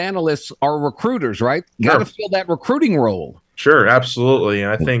inside as analysts are recruiters, right? Got to fill that recruiting role. Sure, absolutely.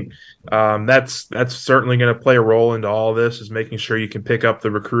 And I think that's certainly going to play a role into all this, is making sure you can pick up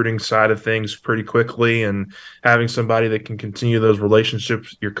the recruiting side of things pretty quickly, and having somebody that can continue those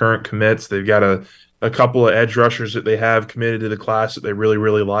relationships, your current commits. They've got a couple of edge rushers that they have committed to the class that they really,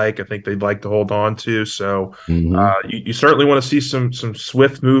 really like. I think they'd like to hold on to. So you certainly want to see some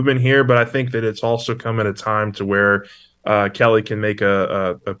swift movement here, but I think that it's also come at a time to where Kelly can make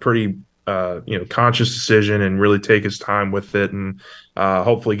a pretty conscious decision and really take his time with it, and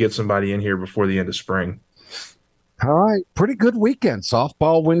hopefully get somebody in here before the end of spring. All right. Pretty good weekend.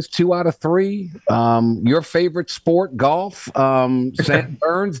 Softball wins 2 out of 3. Your favorite sport, golf. Sam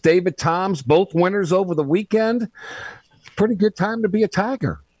Burns, David Toms, both winners over the weekend. Pretty good time to be a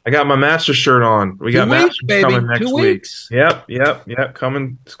Tiger. I got my Masters shirt on. We got Masters coming next 2 week. weeks. Yep.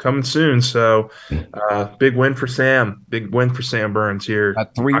 Coming soon. So big win for Sam. Big win for Sam Burns here.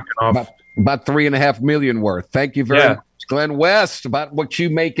 About $3.5 million worth. Thank you very much, Glenn West, about what you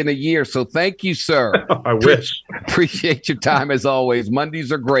make in a year. So thank you, sir. I wish. Appreciate your time as always.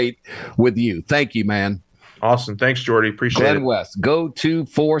 Mondays are great with you. Thank you, man. Awesome. Thanks, Jordy. Appreciate it. Glenn West, Go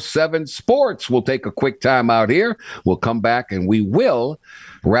 247 Sports. We'll take a quick time out here. We'll come back and we will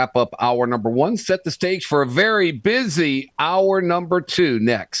wrap up hour number 1. Set the stage for a very busy hour number 2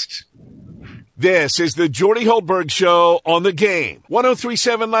 next. This is the Jordy Hultberg Show on the Game.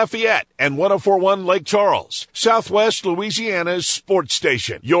 103.7 Lafayette and 104.1 Lake Charles, Southwest Louisiana's sports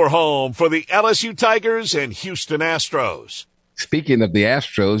station. Your home for the LSU Tigers and Houston Astros. Speaking of the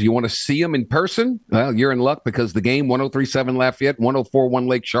Astros, you want to see them in person? Well, you're in luck, because the Game, 103.7 Lafayette, 104.1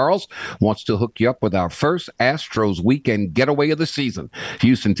 Lake Charles, wants to hook you up with our first Astros weekend getaway of the season.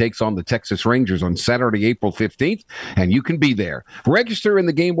 Houston takes on the Texas Rangers on Saturday, April 15th, and you can be there. Register in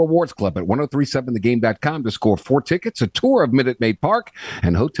the Game Rewards Club at 1037thegame.com to score 4 tickets, a tour of Minute Maid Park,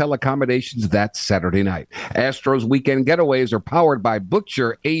 and hotel accommodations that Saturday night. Astros weekend getaways are powered by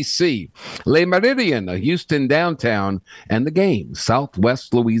Butcher AC, Le Meridian, a Houston downtown, and the Game,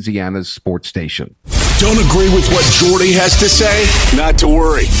 Southwest Louisiana's sports station. Don't agree with what Jordy has to say? Not to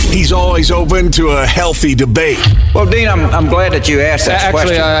worry. He's always open to a healthy debate. Well, Dean, I'm glad that you asked that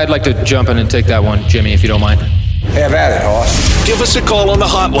question. Actually, I'd like to jump in and take that one, Jimmy, if you don't mind. Have at it, Hoss. Give us a call on the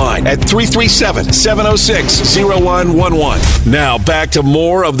hotline at 337-706-0111. Now back to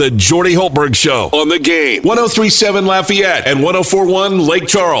more of the Jordy Hultberg Show on the Game. 103.7 Lafayette and 104.1 Lake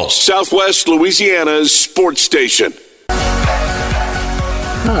Charles, Southwest Louisiana's sports station.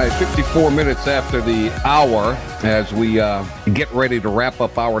 All right, 54 minutes after the hour as we get ready to wrap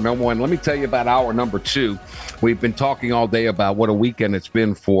up hour number 1. Let me tell you about hour number 2. We've been talking all day about what a weekend it's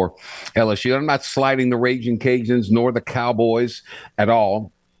been for LSU. I'm not sliding the Raging Cajuns nor the Cowboys at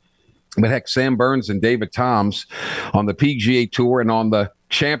all. But heck, Sam Burns and David Toms on the PGA Tour and on the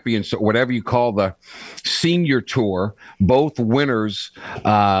Champions, whatever you call the Senior Tour, both winners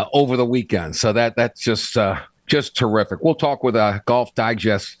over the weekend. So that's just terrific. We'll talk with a Golf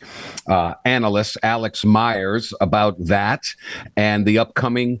Digest analyst, Alex Myers, about that and the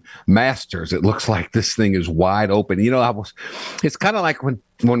upcoming Masters. It looks like this thing is wide open. It's kind of like when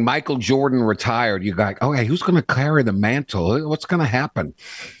Michael Jordan retired, you got, okay, who's going to carry the mantle? What's going to happen?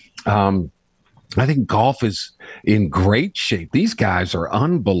 I think golf is in great shape. These guys are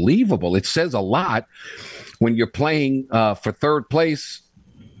unbelievable. It says a lot when you're playing for third place,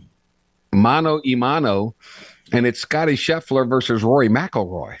 mano a mano, and it's Scotty Scheffler versus Rory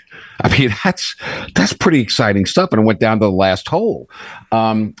McIlroy. I mean, that's pretty exciting stuff, and it went down to the last hole.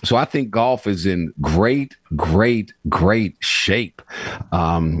 So I think golf is in great shape.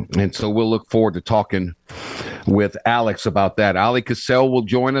 And so we'll look forward to talking with Alex about that. Ali Cassell will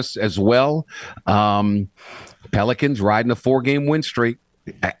join us as well. Pelicans riding a 4-game win streak.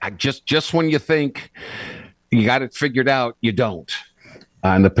 Just when you think you got it figured out, you don't.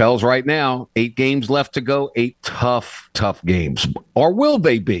 And the Pels right now, 8 games left to go, 8 tough games. Or will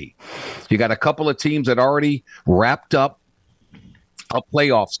they be? You got a couple of teams that already wrapped up a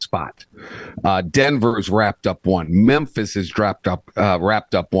playoff spot. Denver's wrapped up one. Memphis is wrapped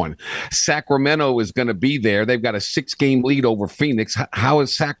up one. Sacramento is going to be there. They've got a 6-game lead over Phoenix. How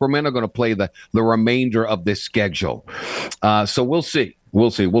is Sacramento going to play the remainder of this schedule? So we'll see. We'll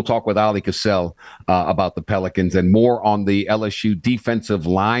see. We'll talk with Ali Cassell about the Pelicans and more on the LSU defensive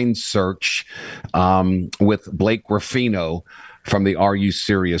line search with Blake Ruffino from the Are You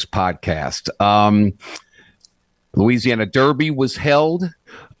Serious podcast. Louisiana Derby was held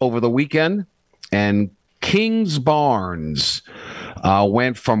over the weekend, and Kings Barnes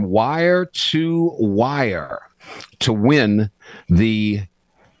went from wire to wire to win the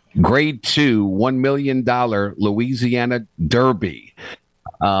Grade 2 $1 million Louisiana Derby.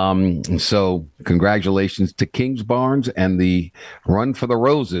 So congratulations to Kings Barnes and the Run for the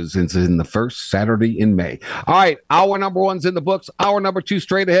Roses. It's in the first Saturday in May. All right, hour number 1's in the books. Hour number 2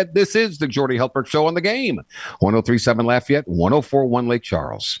 straight ahead. This is the Jordy Hultberg Show on the Game. 103.7 Lafayette, 104.1 Lake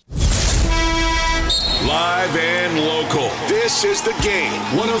Charles. Live and local. This is the Game.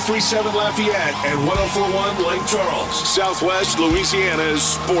 103.7 Lafayette and 104.1 Lake Charles. Southwest Louisiana's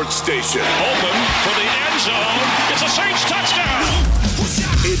sports station. Open for the end zone. It's a Saints touchdown.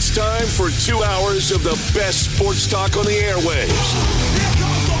 It's time for 2 hours of the best sports talk on the airwaves.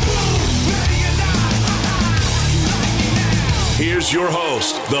 Here's your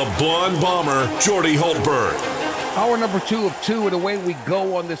host, the Blonde Bomber, Jordy Hultberg. Hour number 2 of 2, and away we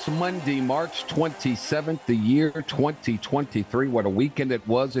go on this Monday, March 27th, the year 2023. What a weekend it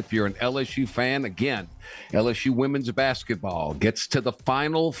was if you're an LSU fan. Again, LSU women's basketball gets to the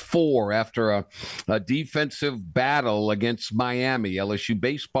Final Four after a defensive battle against Miami. LSU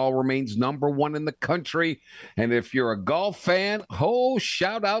baseball remains number 1 in the country. And if you're a golf fan,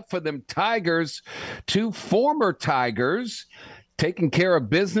 shout out for them Tigers, 2 former Tigers taking care of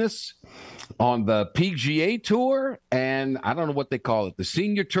business on the PGA Tour, and I don't know what they call it, the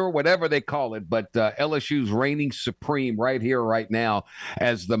Senior Tour, whatever they call it, but LSU's reigning supreme right here, right now,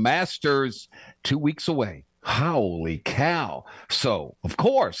 as the Masters 2 weeks away. Holy cow. So, of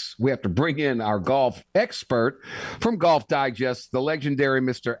course, we have to bring in our golf expert from Golf Digest, the legendary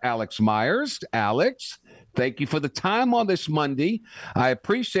Mr. Alex Myers. Alex, thank you for the time on this Monday. I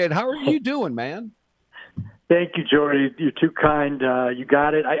appreciate it. How are you doing, man? Thank you, Jordy. You're too kind. You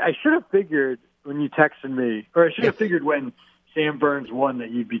got it. I should have figured when you texted me, or I should have figured when Sam Burns won that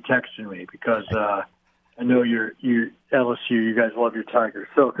you'd be texting me because I know you're LSU. You guys love your Tigers.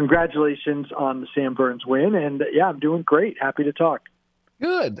 So congratulations on the Sam Burns win. And, yeah, I'm doing great. Happy to talk.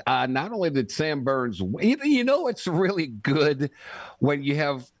 Good. Not only did Sam Burns win, it's really good when you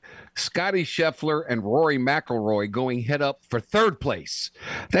have Scotty Scheffler and Rory McIlroy going head up for third place.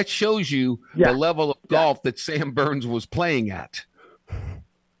 That shows you the level of golf that Sam Burns was playing at.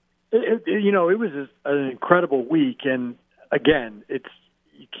 It was an incredible week, and again,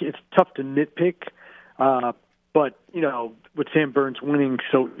 it's tough to nitpick, but with Sam Burns winning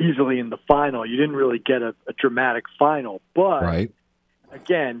so easily in the final, you didn't really get a dramatic final. But right.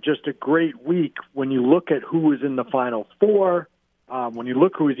 Again, just a great week when you look at who was in the Final Four. When you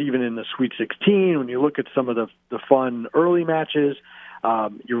look who was even in the Sweet 16, when you look at some of the fun early matches,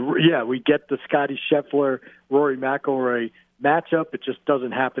 we get the Scotty Scheffler, Rory McIlroy matchup. It just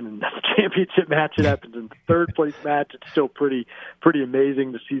doesn't happen in the championship match. It happens in the third place match. It's still pretty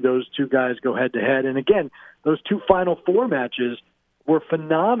amazing to see those two guys go head to head. And again, those 2 Final Four matches were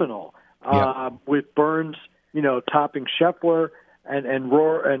phenomenal. With Burns, topping Scheffler and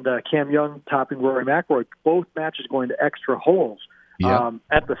Cam Young topping Rory McIlroy. Both matches going to extra holes.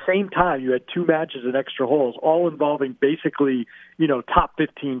 At the same time, you had 2 matches at extra holes, all involving basically, top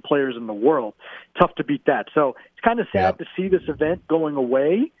 15 players in the world. Tough to beat that. So it's kind of sad to see this event going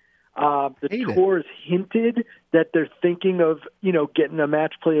away. The tour has hinted that they're thinking of, getting a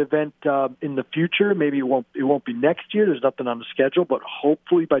match play event in the future. Maybe it won't be next year. There's nothing on the schedule, but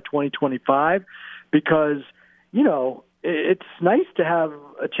hopefully by 2025, because, it's nice to have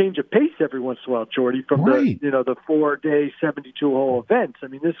a change of pace every once in a while, Jordy, from the 4-day 72-hole events. I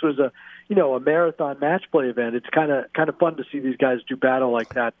mean, this was a marathon match play event. It's kind of fun to see these guys do battle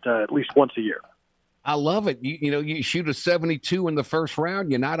like that at least once a year. I love it. You shoot a 72 in the first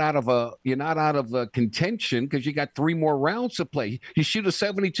round. You're not out of a contention because you got 3 more rounds to play. You shoot a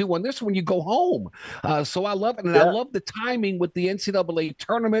 72 on this one, you go home. So I love it, and I love the timing with the NCAA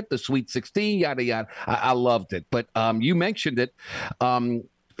tournament, the Sweet 16, yada yada. I loved it. But you mentioned it.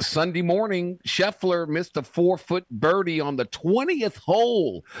 Sunday morning, Scheffler missed a 4-foot birdie on the 20th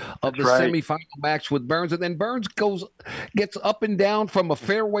hole of the semifinal match with Burns. And then Burns gets up and down from a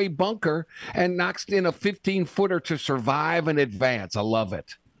fairway bunker and knocks in a 15-footer to survive and advance. I love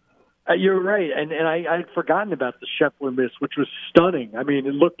it. You're right. And I'd forgotten about the Scheffler miss, which was stunning. I mean,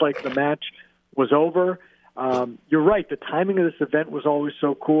 it looked like the match was over. You're right. The timing of this event was always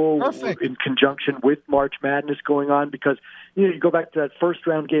so cool. Perfect. In conjunction with March Madness going on, because you go back to that first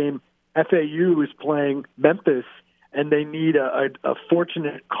round game. FAU is playing Memphis, and they need a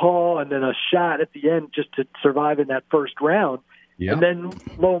fortunate call and then a shot at the end just to survive in that first round. Yep. And then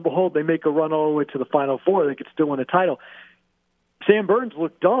lo and behold, they make a run all the way to the Final Four. They could still win a title. Sam Burns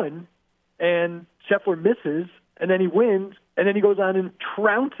looked done, and Scheffler misses, and then he wins. And then he goes on and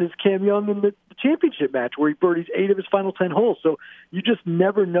trounces Cam Young in the championship match where he birdies 8 of his final 10 holes. So you just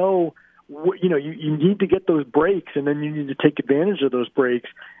never know. You need to get those breaks, and then you need to take advantage of those breaks.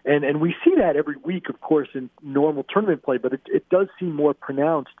 And we see that every week, of course, in normal tournament play, but it does seem more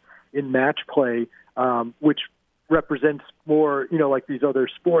pronounced in match play, which represents more, like these other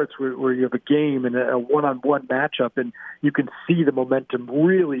sports where you have a game and a one-on-one matchup, and you can see the momentum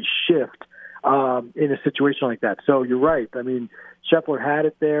really shift in a situation like that. So you're right. I mean, Scheffler had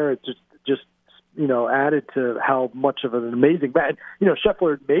it there. It just added to how much of an amazing match.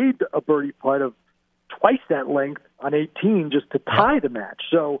 Scheffler made a birdie putt of twice that length on 18 just to tie the match.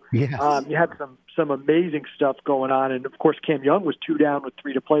 So yes. You had some amazing stuff going on. And, of course, Cam Young was 2 down with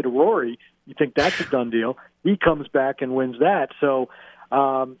 3 to play to Rory. You think that's a done deal. He comes back and wins that. So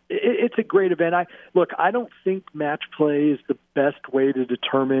it's a great event. I don't think match play is the best way to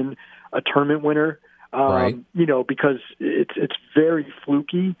determine a tournament winner, right. Because it's very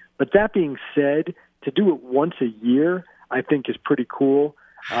fluky. But that being said, to do it once a year, I think is pretty cool.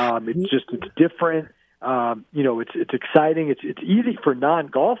 It's different. It's exciting. It's easy for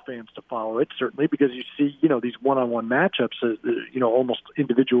non-golf fans to follow it, certainly, because you see, these one-on-one matchups, almost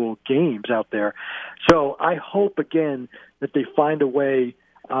individual games out there. So I hope, again, that they find a way,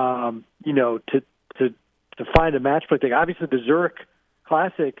 to find a match play thing. Obviously, the Zurich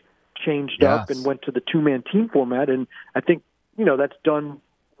Classic changed up and went to the 2-man team format, and I think, that's done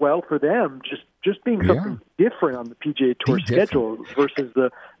well for them, just being something different on the PGA Tour schedule versus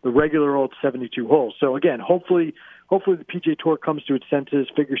the regular old 72 holes. So again, hopefully the PGA Tour comes to its senses,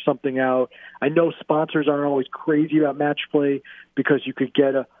 figures something out. I know sponsors aren't always crazy about match play because you could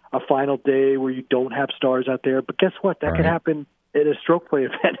get a final day where you don't have stars out there, but guess what? That could happen at a stroke play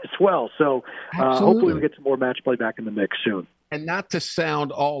event as well. So hopefully we get some more match play back in the mix soon. And not to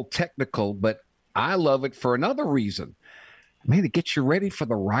sound all technical, but I love it for another reason. Man, it gets you ready for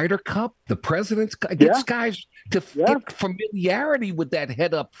the Ryder Cup, the President's Cup. It gets guys to get familiarity with that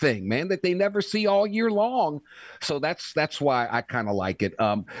head-up thing, man, that they never see all year long. So that's why I kind of like it.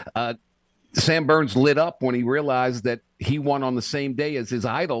 Sam Burns lit up when he realized that he won on the same day as his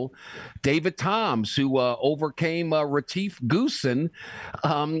idol, David Toms, who overcame Retief Goosen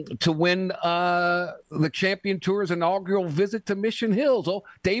to win the Champion Tour's inaugural visit to Mission Hills. Oh,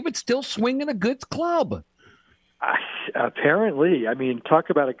 David's still swinging a good club. Apparently. I mean, talk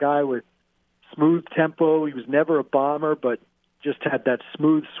about a guy with smooth tempo. He was never a bomber, but just had that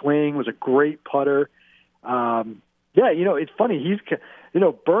smooth swing, was a great putter. It's funny.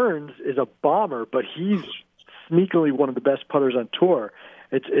 Burns is a bomber, but he's sneakily one of the best putters on tour.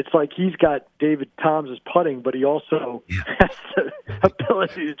 It's like he's got David Toms' putting, but he also has the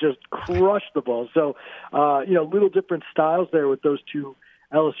ability to just crush the ball. So, little different styles there with those two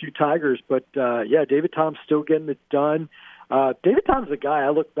LSU Tigers, but David Toms still getting it done. David Toms is a guy. I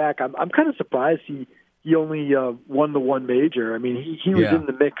look back, I'm kind of surprised he only won the one major. I mean, he was in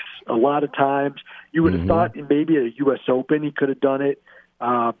the mix a lot of times. You would have thought maybe at a U.S. Open he could have done it,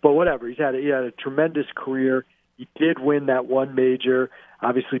 but whatever. He had a tremendous career. He did win that one major,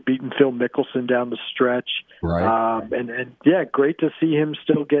 obviously beating Phil Mickelson down the stretch. Right. Great to see him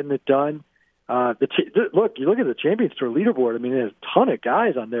still getting it done. You look at the Champions Tour leaderboard. I mean, there's a ton of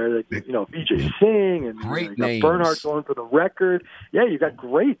guys on there that, Vijay Singh and great names. Bernhard going for the record. Yeah, you got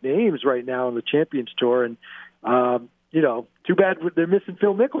great names right now on the Champions Tour. And, too bad they're missing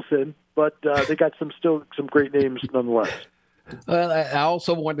Phil Mickelson, but they got some great names nonetheless. Well, I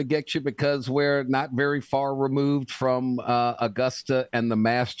also wanted to get you because we're not very far removed from Augusta and the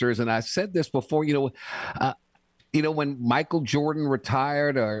Masters. And I said this before, when Michael Jordan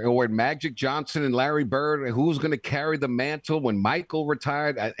retired or when Magic Johnson and Larry Bird, who's going to carry the mantle when Michael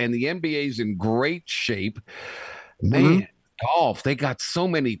retired, and the NBA's in great shape, man. golf. They got so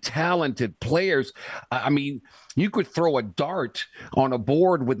many talented players. I mean, you could throw a dart on a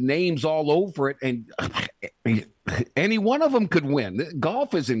board with names all over it, and any one of them could win.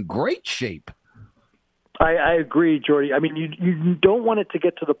 Golf is in great shape. I agree, Jordy. I mean, you don't want it to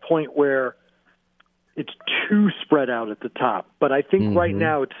get to the point where it's too spread out at the top. But I think right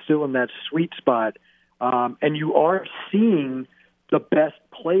now it's still in that sweet spot. And you are seeing the best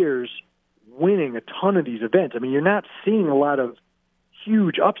players winning a ton of these events. I mean, you're not seeing a lot of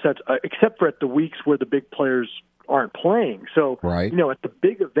huge upsets, except for at the weeks where the big players aren't playing. So, right. At the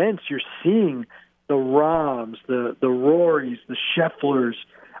big events, you're seeing the Rahms, the Rorys, the Schefflers.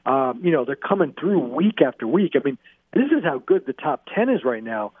 They're coming through week after week. I mean, this is how good the top 10 is right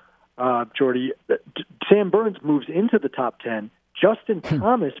now, Jordy. Sam Burns moves into the top 10. Justin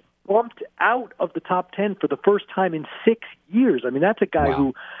Thomas bumped out of the top 10 for the first time in 6 years. I mean, that's a guy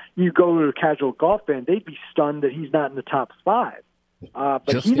who you go to a casual golf fan, they'd be stunned that he's not in the top 5. But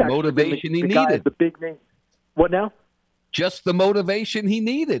just he's the motivation he needed. The big name. What now? Just the motivation he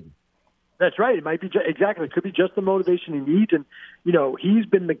needed. That's right. It might be exactly. It could be just the motivation he needs. And, he's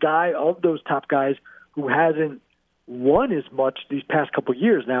been the guy of those top guys who hasn't won as much these past couple of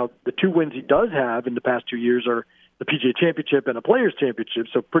years. Now, the 2 wins he does have in the past 2 years are the PGA Championship and a Players Championship,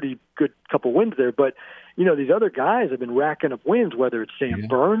 so pretty good couple wins there. But, these other guys have been racking up wins, whether it's Sam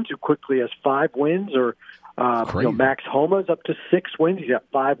Burns, who quickly has 5 wins, or Max Homa's up to 6 wins. He's got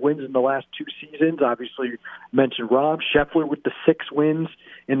 5 wins in the last 2 seasons. Obviously, you mentioned Rob Scheffler with the 6 wins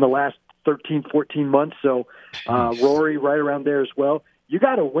in the last 13, 14 months. So Rory right around there as well. You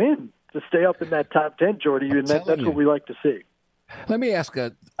got to win to stay up in that top 10, Jordy, and that's what we like to see. Let me ask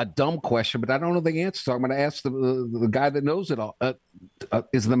a dumb question, but I don't know the answer. So I'm going to ask the guy that knows it all.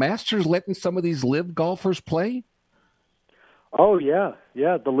 Is the Masters letting some of these live golfers play? Oh, yeah.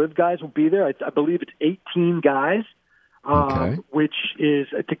 Yeah, the live guys will be there. I believe it's 18 guys, which is,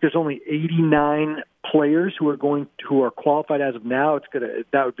 I think there's only 89 players who are qualified as of now.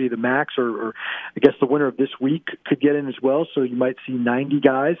 That would be the max, or I guess the winner of this week could get in as well. So you might see 90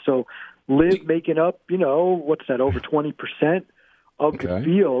 guys. So live making up, what's that, over 20% of the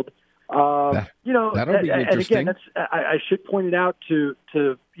field. That'll be interesting. And again, I should point it out to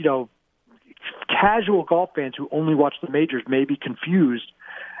casual golf fans who only watch the majors may be confused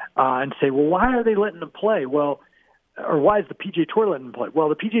and say, well, why are they letting them play? Well, or why is the PGA Tour letting them play? Well,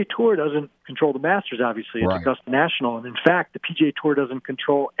 the PGA Tour doesn't control the Masters, obviously. It's Augusta National. And in fact, the PGA Tour doesn't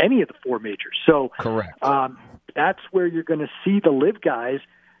control any of the 4 majors. So correct. That's where you're going to see the live guys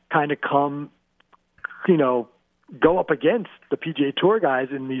kind of come, go up against the PGA Tour guys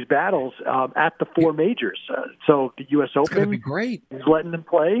in these battles at the 4 majors. So the U.S. Open be great. is letting them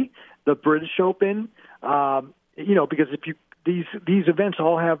play, the British Open, because if you these events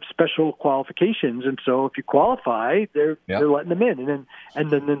all have special qualifications, and so if you qualify, they're letting them in, and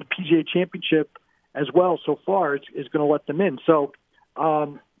then the PGA Championship as well. So far, is going to let them in. So,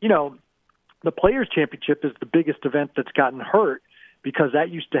 the Players Championship is the biggest event that's gotten hurt because that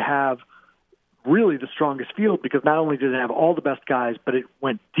used to have really the strongest field, because not only did it have all the best guys, but it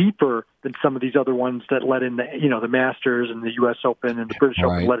went deeper than some of these other ones that let in the Masters and the U.S. Open and the British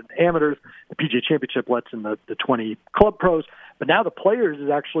Open let in the amateurs. The PGA Championship lets in the 20 club pros. But now the Players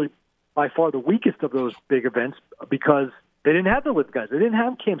is actually by far the weakest of those big events because they didn't have the live guys. They didn't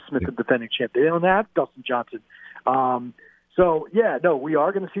have Cam Smith, the defending champ. They don't have Dustin Johnson. We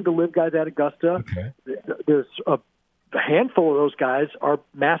are going to see the live guys at Augusta. Okay. There's a handful of those guys are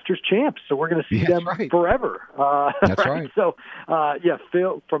Masters champs, so we're going to see them forever. That's right. So,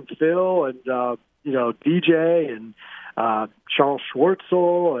 Phil and DJ and Charles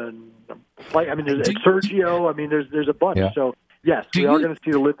Schwartzel and there's Sergio. There's a bunch. Yeah. So yes, we are going to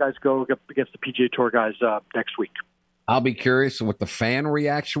see the live guys go up against the PGA Tour guys next week. I'll be curious what the fan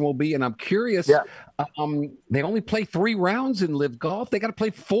reaction will be, and I'm curious. Yeah. They only play 3 rounds in live golf. They got to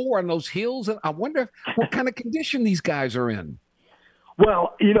play 4 on those hills, and I wonder what kind of condition these guys are in.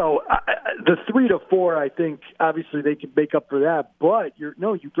 Well, the 3 to 4, I think obviously they can make up for that. But you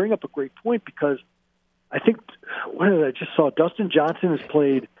bring up a great point, because I think I just saw Dustin Johnson has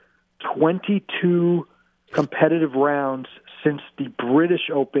played 22 competitive rounds since the British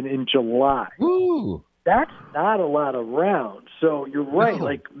Open in July. Ooh. That's not a lot of rounds. So you're right,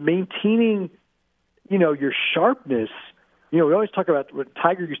 like maintaining, your sharpness. We always talk about what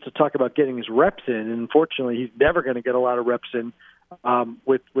Tiger used to talk about, getting his reps in, and unfortunately he's never going to get a lot of reps in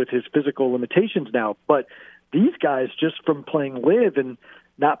with his physical limitations now. But these guys, just from playing live and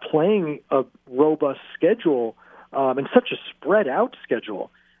not playing a robust schedule and such a spread out schedule,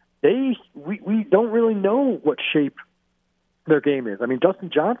 we don't really know what shape their game is. I mean, Dustin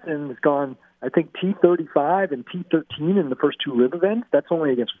Johnson has gone, I think, T35 and T13 in the first two live events. That's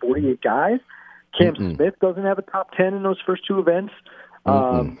only against 48 guys. Cam Smith doesn't have a top 10 in those first two events.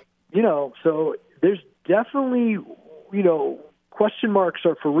 So there's definitely, question marks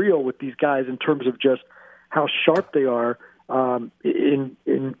are for real with these guys in terms of just how sharp they are in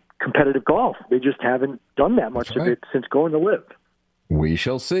competitive golf. They just haven't done that much of it since going to live. We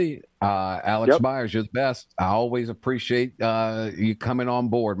shall see. Alex Myers, you're the best. I always appreciate you coming on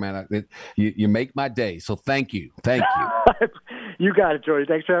board, man. You make my day. So thank you. Thank you. You got it, Jordy.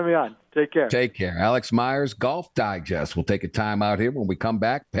 Thanks for having me on. Take care. Take care. Alex Myers, Golf Digest. We'll take a time out here when we come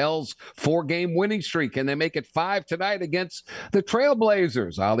back. Pell's 4-game winning streak. Can they make it 5 tonight against the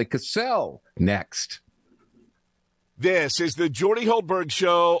Trailblazers? Ali Cassell next. This is the Jordy Hultberg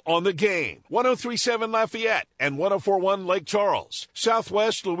Show on the Game. 103.7 Lafayette and 104.1 Lake Charles,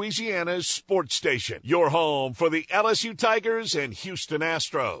 Southwest Louisiana's sports station. Your home for the LSU Tigers and Houston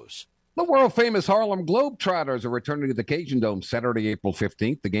Astros. The world-famous Harlem Globetrotters are returning to the Cajun Dome Saturday, April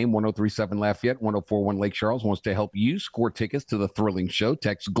 15th. The game, 103.7 Lafayette, 104.1 Lake Charles, wants to help you score tickets to the thrilling show.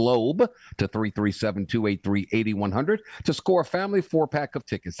 Text GLOBE to 337-283-8100 to score a family 4-pack of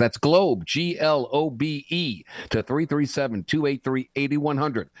tickets. That's GLOBE, GLOBE, to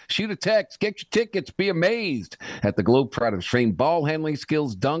 337-283-8100. Shoot a text, get your tickets, be amazed at the Globetrotters' trained ball handling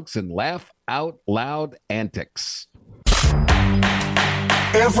skills, dunks, and laugh out loud antics.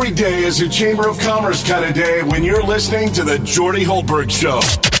 Every day is a Chamber of Commerce kind of day when you're listening to the Jordy Hultberg Show.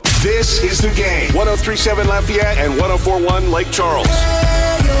 This is the Game. 103.7 Lafayette and 104.1 Lake Charles.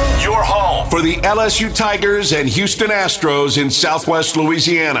 Your home for the LSU Tigers and Houston Astros in Southwest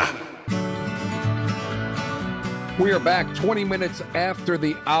Louisiana. We are back 20 minutes after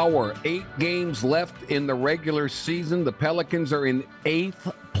the hour. 8 games left in the regular season. The Pelicans are in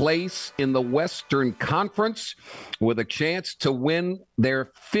 8th place in the Western Conference with a chance to win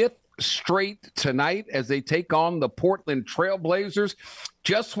their 5th straight tonight as they take on the Portland Trailblazers.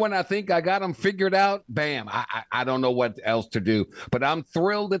 Just when I think I got them figured out, bam, I don't know what else to do. But I'm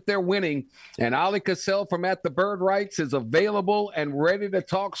thrilled that they're winning. And Ali Cassell from At the Bird Rights is available and ready to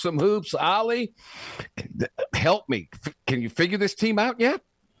talk some hoops. Ali, help me. Can you figure this team out yet?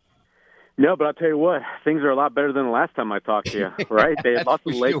 No, but I'll tell you what, things are a lot better than the last time I talked to you, right? They had lost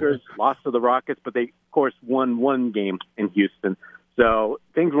to the Lakers, lost to the Rockets, but they, of course, won one game in Houston. So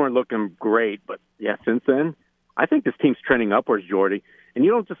things weren't looking great. But, yeah, since then, I think this team's trending upwards, Jordy. And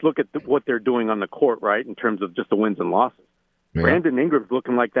you don't just look at what they're doing on the court, right, in terms of just the wins and losses. Yeah. Brandon Ingram's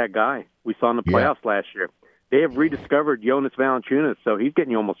looking like that guy we saw in the playoffs last year. They have rediscovered Jonas Valanciunas, so he's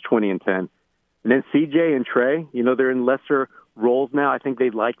getting you almost 20 and 10. And then CJ and Trey, they're in lesser roles now. I think they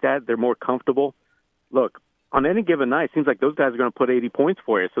like that. They're more comfortable. Look, on any given night, it seems like those guys are going to put 80 points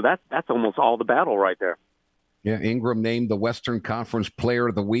for you. So that's almost all the battle right there. Yeah, Ingram named the Western Conference Player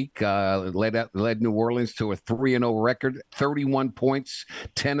of the Week, led New Orleans to a 3-0 record, 31 points,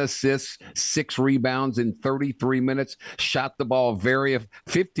 10 assists, 6 rebounds in 33 minutes, shot the ball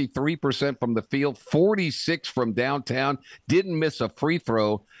 53% from the field, 46 from downtown, didn't miss a free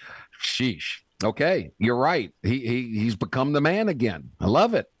throw. Sheesh. Okay, you're right. He's become the man again. I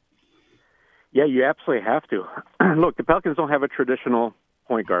love it. Yeah, you absolutely have to. Look, the Pelicans don't have a traditional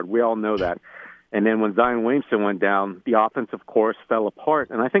point guard. We all know that. And then when Zion Williamson went down, the offense, of course, fell apart.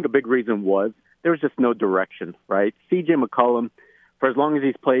 And I think a big reason was there was just no direction, right? C.J. McCollum, for as long as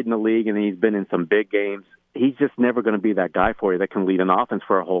he's played in the league and he's been in some big games, he's just never going to be that guy for you that can lead an offense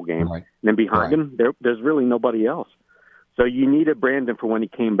for a whole game. Right. And then behind him, there's really nobody else. So you needed Brandon for when he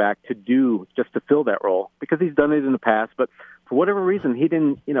came back to fill that role because he's done it in the past. But for whatever reason, he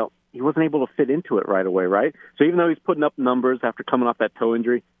didn't, he wasn't able to fit into it right away, right? So even though he's putting up numbers after coming off that toe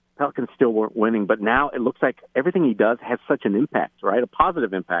injury, Pelicans still weren't winning. But now it looks like everything he does has such an impact, right? A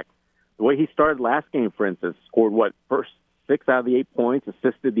positive impact. The way he started last game, for instance, scored first 6 out of the 8 points,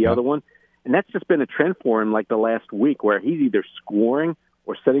 assisted the other one. And that's just been a trend for him like the last week where he's either scoring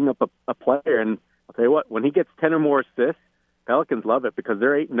or setting up a player. And I'll tell you what, when he gets 10 or more assists, Pelicans love it because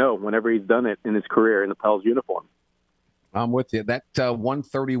they're 8-0 whenever he's done it in his career in the Pels uniform. I'm with you. That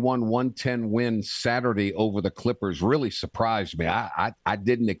 131-110 win Saturday over the Clippers really surprised me. I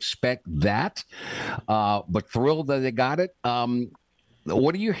didn't expect that, but thrilled that they got it.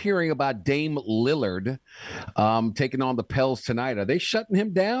 What are you hearing about Dame Lillard taking on the Pels tonight? Are they shutting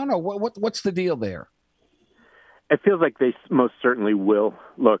him down, or what's the deal there? It feels like they most certainly will.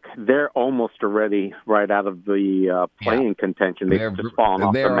 Look, they're almost already right out of the playing contention. They've just fallen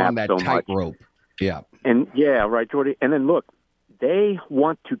off the map on that so tight much. Rope. Yeah. And right, Jordy. And then look, they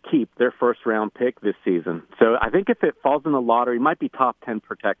want to keep their first-round pick this season. So I think if it falls in the lottery, it might be top 10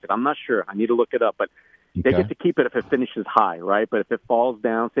 protected. I'm not sure. I need to look it up. But They get to keep it if it finishes high, right? But if it falls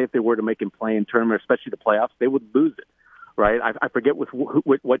down, say if they were to make him play in tournament, especially the playoffs, they would lose it, right? I forget with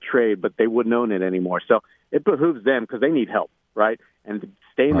what trade, but they wouldn't own it anymore. So it behooves them because they need help, right? And to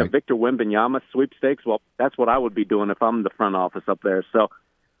stay in the Victor Wembanyama sweepstakes, well, that's what I would be doing if I'm the front office up there. So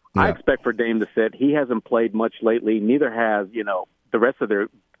I expect for Dame to sit. He hasn't played much lately. Neither has, the rest of their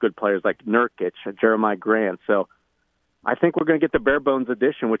good players like Nurkic, Jeremiah Grant. So I think we're going to get the bare bones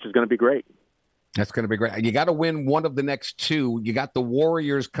edition, which is going to be great. That's going to be great. You got to win one of the next two. You got the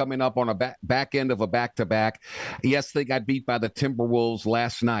Warriors coming up on a back end of a back-to-back. Yes, they got beat by the Timberwolves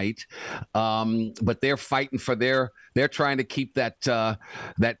last night, but they're fighting for they're trying to keep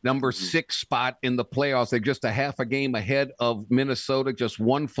that number 6 spot in the playoffs. They're just a half a game ahead of Minnesota, just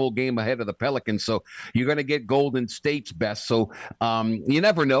one full game ahead of the Pelicans. So you're going to get Golden State's best. So you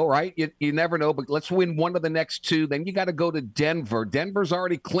never know, right? You never know, but let's win one of the next two. Then you got to go to Denver. Denver's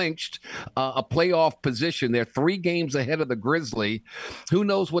already clinched a playoff position. They're 3 games ahead of the Grizzly. Who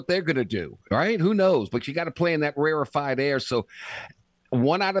knows what they're going to do, right? Who knows? But you got to play in that rarefied air. So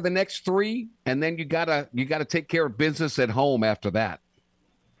one out of the next 3, and then you gotta take care of business at home after that.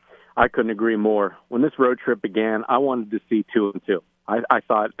 I couldn't agree more. When this road trip began, I wanted to see 2-2. I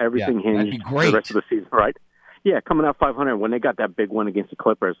thought everything hinged the rest of the season, right? Yeah, coming out 500 when they got that big win against the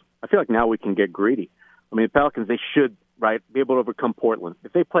Clippers. I feel like now we can get greedy. I mean, the Pelicans, they should, right, be able to overcome Portland.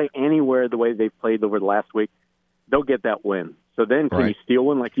 If they play anywhere the way they've played over the last week, they'll get that win. So then can you steal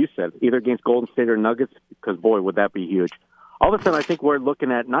one, like you said, either against Golden State or Nuggets? Because, boy, would that be huge. All of a sudden, I think we're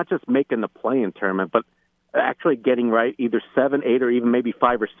looking at not just making the play-in tournament, but actually getting right either 7, 8, or even maybe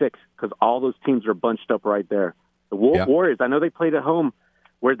 5 or 6, because all those teams are bunched up right there. The Warriors, I know they played at home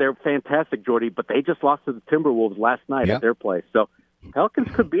where they're fantastic, Jordy, but they just lost to the Timberwolves last night at their place. So Pelicans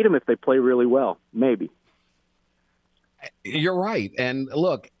could beat them if they play really well, maybe. You're right. And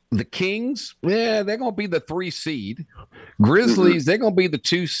look, the Kings, they're going to be the 3 seed. Grizzlies, they're going to be the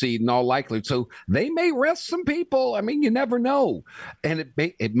 2 seed in all likelihood. So they may rest some people. I mean, you never know. And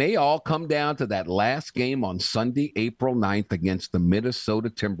it may all come down to that last game on Sunday, April 9th against the Minnesota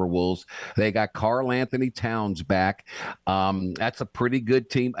Timberwolves. They got Karl Anthony Towns back. That's a pretty good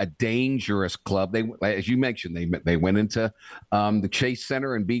team, a dangerous club. They, as you mentioned, they went into the Chase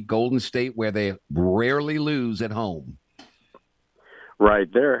Center and beat Golden State, where they rarely lose at home. Right.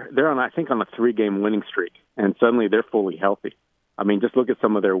 They're on, I think, on a 3-game winning streak, and suddenly they're fully healthy. I mean, just look at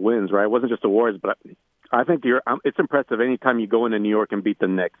some of their wins, right? It wasn't just the Warriors, but I think it's impressive anytime you go into New York and beat the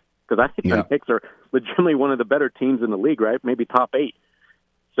Knicks, because I think the Knicks are legitimately one of the better teams in the league, right? Maybe top 8.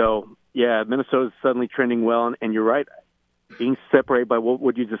 So, yeah, Minnesota's suddenly trending well, and you're right. Being separated by, what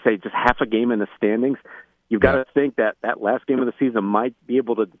would you just say, just half a game in the standings, you've got to think that last game of the season might be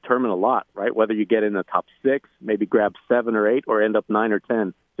able to determine a lot, right? Whether you get in the top 6, maybe grab 7 or 8, or end up 9 or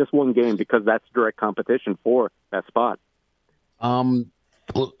 10. Just one game, because that's direct competition for that spot.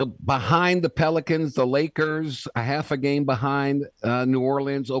 Behind the Pelicans, the Lakers, a half a game behind. New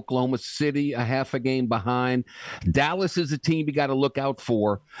Orleans, Oklahoma City, a half a game behind. Dallas is a team you got to look out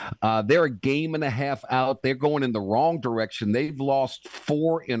for. They're a game and a half out. They're going in the wrong direction. They've lost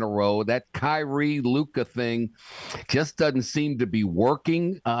 4 in a row. That Kyrie Luka thing just doesn't seem to be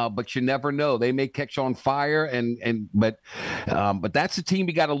working. But you never know. They may catch on fire. But that's a team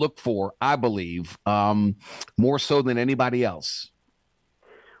you got to look for, I believe, more so than anybody else.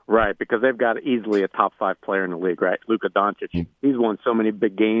 Right, because they've got easily a top 5 player in the league, right? Luka Doncic. He's won so many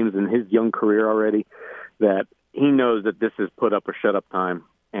big games in his young career already that he knows that this is put up or shut up time.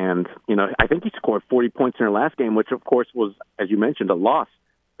 And, I think he scored 40 points in their last game, which, of course, was, as you mentioned, a loss.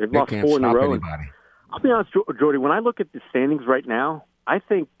 They've lost 4 in a row. I'll be honest, Jordy, when I look at the standings right now, I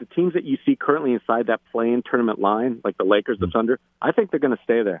think the teams that you see currently inside that play-in tournament line, like the Lakers, the Thunder, I think they're going to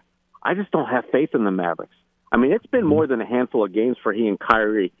stay there. I just don't have faith in the Mavericks. I mean, it's been more than a handful of games for he and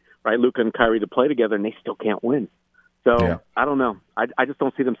Kyrie, right, Luka and Kyrie, to play together, and they still can't win. So, I don't know. I just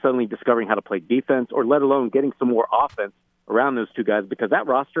don't see them suddenly discovering how to play defense, or let alone getting some more offense around those two guys, because that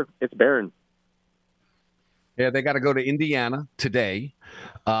roster, it's barren. Yeah, they got to go to Indiana today.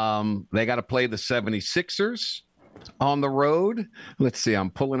 They got to play the 76ers on the road. Let's see,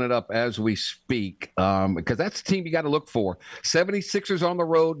 I'm pulling it up as we speak, because that's the team you got to look for. 76ers on the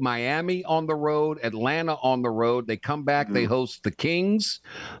road, Miami on the road, Atlanta on the road. They come back, they host the Kings,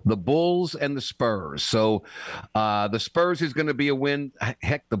 the Bulls, and the Spurs. So the Spurs is going to be a win.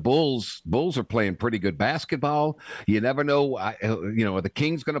 Heck, the Bulls are playing pretty good basketball. You never know, are the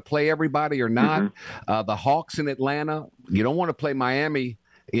Kings going to play everybody or not? The Hawks in Atlanta, you don't want to play Miami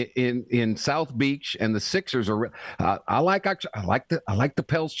in South Beach, and the Sixers are. I like the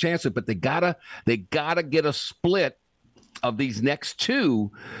Pels' chances, but they gotta get a split of these next 2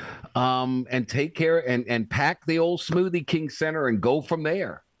 and take care and pack the old Smoothie King Center and go from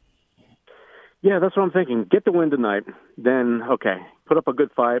there. Yeah, that's what I'm thinking. Get the win tonight. Then, okay, put up a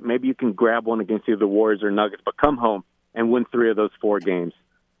good fight. Maybe you can grab one against either the Warriors or Nuggets, but come home and win 3 of those 4 games.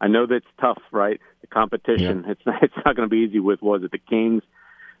 I know that's tough, right? The competition, it's not going to be easy with, the Kings,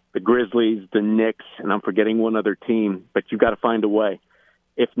 the Grizzlies, the Knicks, and I'm forgetting one other team, but you've got to find a way.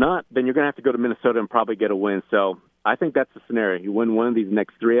 If not, then you're going to have to go to Minnesota and probably get a win. So I think that's the scenario. You win one of these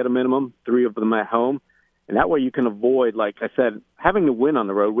next 3 at a minimum, 3 of them at home, and that way you can avoid, like I said, having to win on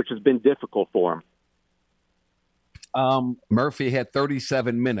the road, which has been difficult for them. Murphy had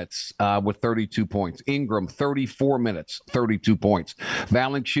 37 minutes with 32 points. Ingram, 34 minutes, 32 points.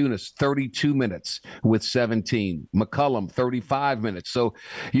 Valanciunas, 32 minutes with 17. McCollum, 35 minutes. So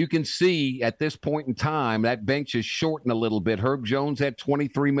you can see at this point in time, that bench is shortened a little bit. Herb Jones had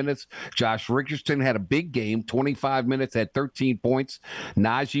 23 minutes. Josh Richardson had a big game, 25 minutes, had 13 points.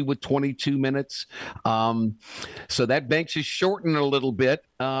 Najee with 22 minutes. So that bench is shortened a little bit.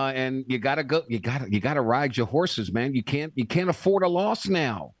 And you got to go. You got to ride your horses, man. You can't afford a loss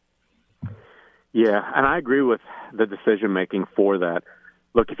now. Yeah, and I agree with the decision making for that.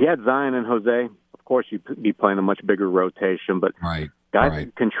 Look, if you had Zion and Jose, of course you'd be playing a much bigger rotation. But guys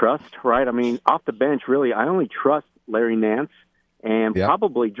you can trust, right? I mean, off the bench, really, I only trust Larry Nance and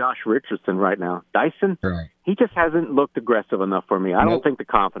probably Josh Richardson right now. Dyson, he just hasn't looked aggressive enough for me. I don't think the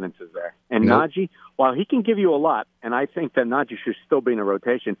confidence is there. And Najee, while he can give you a lot, and I think that Najee should still be in a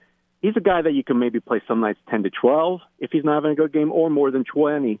rotation, he's a guy that you can maybe play some nights 10 to 12 if he's not having a good game, or more than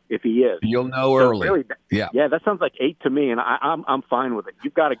 20 if he is. You'll know early. Really, that sounds like 8 to me, and I'm fine with it.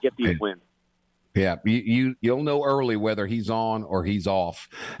 You've got to get these wins. Yeah, you'll know early whether he's on or he's off,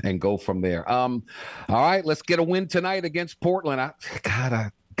 and go from there. All right, let's get a win tonight against Portland. I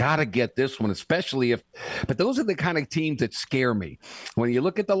gotta get this one, especially but those are the kind of teams that scare me. When you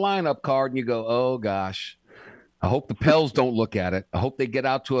look at the lineup card and you go, oh gosh, I hope the Pels don't look at it. I hope they get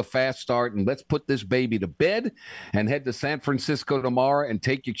out to a fast start, and let's put this baby to bed and head to San Francisco tomorrow and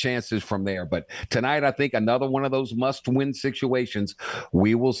take your chances from there. But tonight, I think another one of those must-win situations.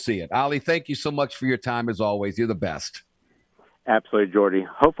 We will see it. Ali, thank you so much for your time as always. You're the best. Absolutely, Jordy.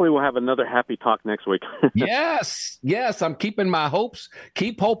 Hopefully we'll have another happy talk next week. Yes. I'm keeping my hopes.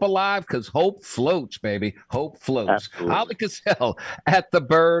 Keep hope alive, because hope floats, baby. Hope floats. Absolutely. Ali Cassell at the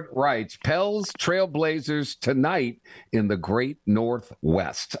Bird writes, Pels Trailblazers tonight in the Great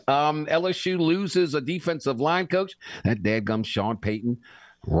Northwest. LSU loses a defensive line coach. That dadgum Sean Payton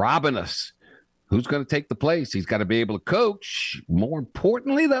robbing us. Who's going to take the place? He's got to be able to coach. More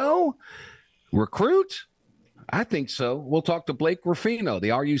importantly, though, recruit. I think so. We'll talk to Blake Ruffino,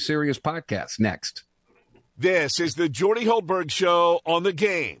 the Are You Serious podcast, next. This is the Jordy Hultberg Show on the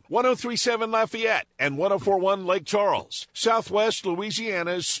Game. 103.7 Lafayette and 104.1 Lake Charles, Southwest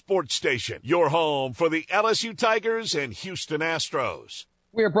Louisiana's sports station. Your home for the LSU Tigers and Houston Astros.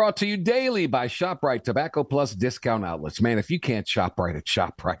 We are brought to you daily by ShopRite Tobacco Plus discount outlets. Man, if you can't shop right at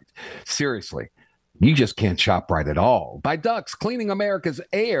ShopRite, seriously, you just can't shop right at all. By Ducks, cleaning America's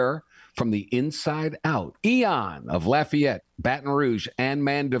air from the inside out. Eon of Lafayette, Baton Rouge, and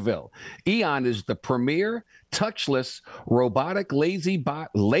Mandeville. Eon is the premier touchless robotic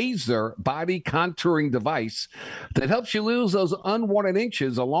laser body contouring device that helps you lose those unwanted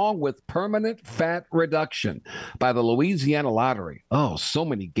inches along with permanent fat reduction. By the Louisiana Lottery. Oh, so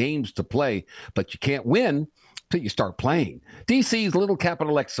many games to play, but you can't win till you start playing. DC's Little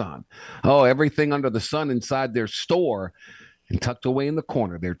Capital Exxon. Oh, everything under the sun inside their store. And tucked away in the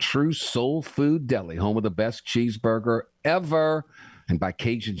corner, their true soul food deli, home of the best cheeseburger ever, and by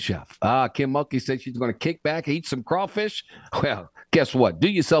Cajun Chef. Kim Mulkey said she's going to kick back, eat some crawfish. Well, guess what? Do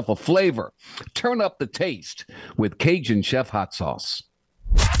yourself a flavor. Turn up the taste with Cajun Chef hot sauce.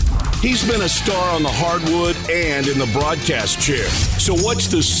 He's been a star on the hardwood and in the broadcast chair. So what's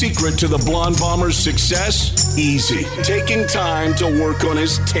the secret to the Blonde Bomber's success? Easy. Taking time to work on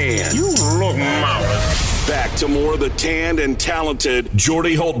his tan. You look marvelous. Back to more of the tanned and talented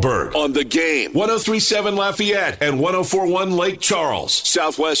Jordy Hultberg on the Game. 103.7 Lafayette and 104.1 Lake Charles,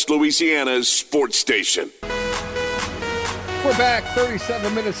 Southwest Louisiana's sports station. We're back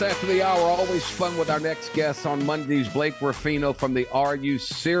 37 minutes after the hour. Always fun with our next guest on Mondays, Blake Ruffino from the Are You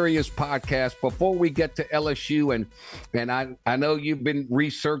Serious podcast. Before we get to LSU, and I know you've been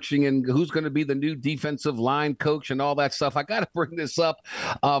researching and who's going to be the new defensive line coach and all that stuff. I got to bring this up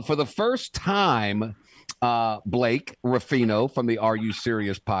for the first time. Blake Ruffino from the Are You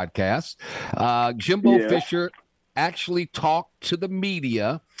Serious podcast. Jimbo Fisher actually talked to the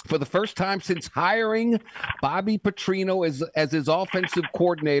media for the first time since hiring Bobby Petrino as his offensive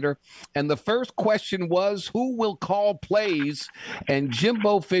coordinator. And the first question was, who will call plays? And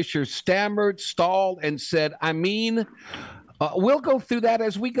Jimbo Fisher stammered, stalled, and said, we'll go through that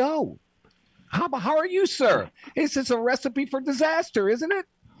as we go. How are you, sir? This is a recipe for disaster, isn't it?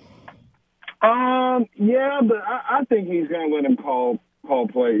 Yeah, but I think he's going to let him call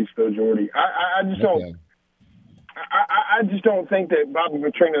plays, though, Jordy. I just don't. I just don't think that Bobby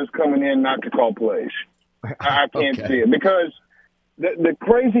Petrino is coming in not to call plays. I can't see it because the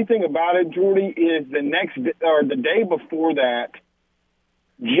crazy thing about it, Jordy, is the day before that,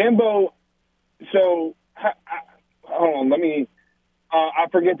 Jimbo. So hold on, let me. I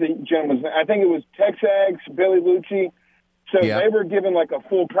forget the gentleman's name. I think it was Texags, Billy Lucci. So they were given like a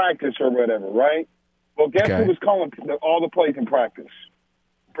full practice or whatever, right? Well, guess who was calling all the plays in practice?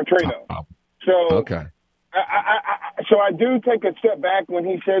 Petrino. So so I do take a step back when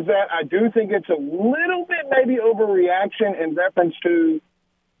he says that. I do think it's a little bit maybe overreaction in reference to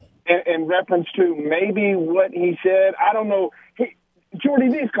maybe what he said. I don't know. Jordy,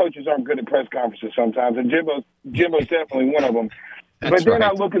 these coaches aren't good at press conferences sometimes, and Jimbo's definitely one of them. But then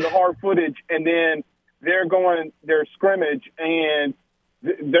I look at the hard footage, and then they're going their scrimmage, and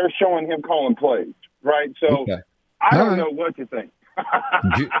they're showing him calling plays, right? So I don't know what to think.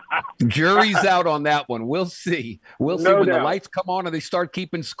 Jury's out on that one. We'll see. We'll see when the lights come on and they start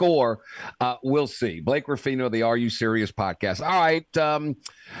keeping score. We'll see. Blake Ruffino, the Are You Serious podcast. All right.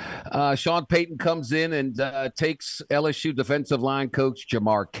 Sean Payton comes in and takes LSU defensive line coach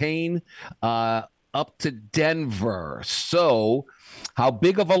Jamar Cain up to Denver. So how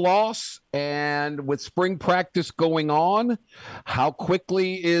big of a loss? And with spring practice going on, how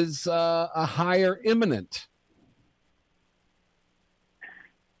quickly is a hire imminent?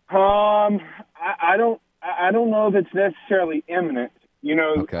 I don't know if it's necessarily imminent. You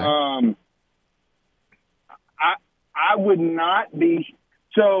know, I would not be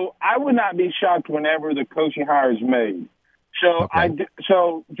shocked whenever the coaching hire is made. So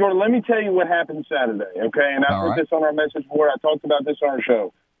Jordan, let me tell you what happened Saturday, okay? And I put this on our message board. I talked about this on our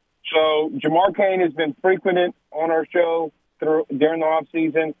show. So Jamar Cain has been frequent on our show during the off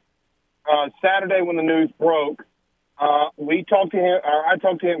season. Saturday when the news broke, I talked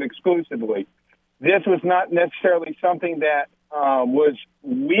to him exclusively. This was not necessarily something that was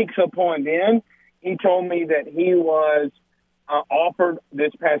weeks upon then. He told me that he was offered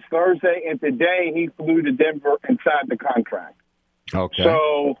this past Thursday, and today he flew to Denver and signed the contract. Okay.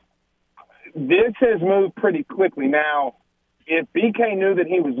 So this has moved pretty quickly. Now, if BK knew that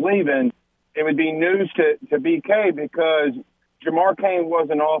he was leaving, it would be news to BK because Jamar Cain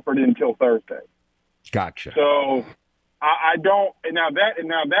wasn't offered until Thursday. Gotcha. So I don't now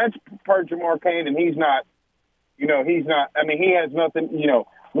that's per Jamar Cain, and he's not. I mean, he has nothing.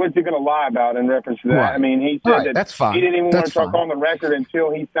 What's he going to lie about in reference to that? Right. I mean, he said that that's fine. He didn't even want to talk on the record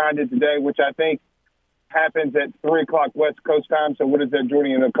until he signed it today, which I think happens at 3:00 West Coast time. So what is that,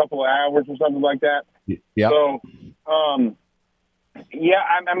 Jordy, in a couple of hours or something like that? Yeah. So, I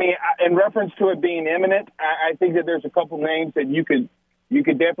mean, in reference to it being imminent, I think that there's a couple names that you could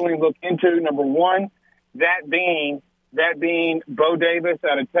definitely look into. Number one, that being Bo Davis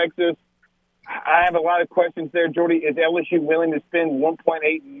out of Texas. I have a lot of questions there, Jordy. Is LSU willing to spend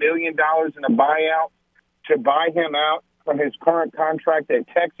 $1.8 million in a buyout to buy him out from his current contract at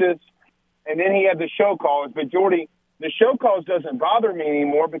Texas? And then he had the show calls. But, Jordy, the show calls doesn't bother me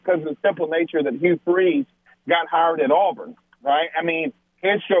anymore because of the simple nature that Hugh Freeze got hired at Auburn, right? I mean,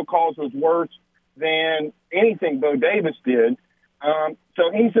 his show calls was worse than anything Bo Davis did. So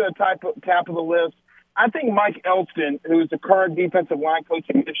he's at the top of the list. I think Mike Elston, who is the current defensive line coach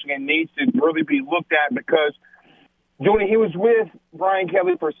in Michigan, needs to really be looked at because, Jordy, he was with Brian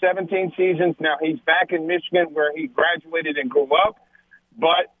Kelly for 17 seasons. Now he's back in Michigan where he graduated and grew up,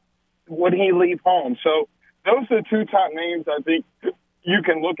 but would he leave home? So those are the two top names I think you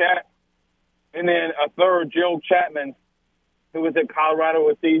can look at. And then a third, Joe Chapman, who was at Colorado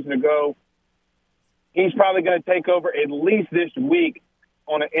a season ago. He's probably going to take over at least this week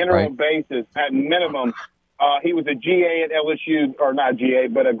on an interim basis at minimum. He was a GA at LSU, or not GA,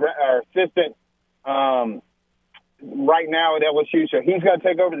 but an assistant right now at LSU. So he's going to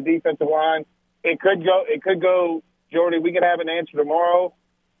take over the defensive line. It could go, Jordy, we could have an answer tomorrow.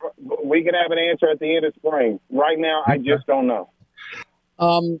 We could have an answer at the end of spring. Right now, I just don't know.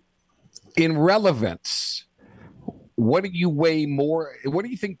 In relevance, what do you weigh more? What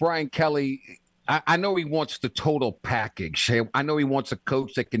do you think Brian Kelly – I know he wants the total package. I know he wants a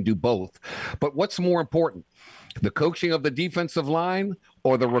coach that can do both. But what's more important, the coaching of the defensive line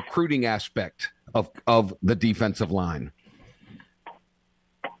or the recruiting aspect of the defensive line?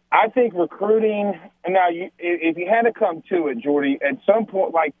 I think recruiting now. If you had to come to it, Jordy, at some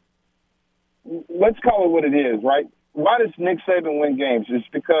point, like let's call it what it is, right? Why does Nick Saban win games? It's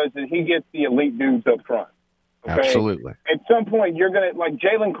because he gets the elite dudes up front. Okay? Absolutely. At some point, you're gonna like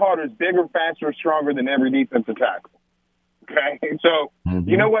Jalen Carter's bigger, faster, stronger than every defensive tackle. Okay, so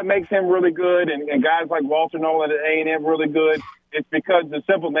you know what makes him really good, and guys like Walter Nolan at A&M really good. It's because the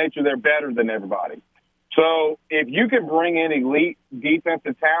simple nature they're better than everybody. So if you can bring in elite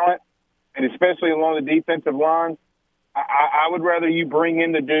defensive talent, and especially along the defensive line, I would rather you bring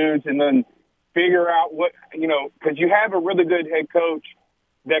in the dudes and then figure out what, because you have a really good head coach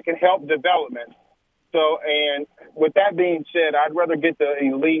that can help development. So, and with that being said, I'd rather get the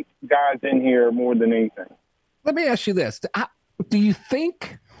elite guys in here more than anything. Let me ask you this. Do you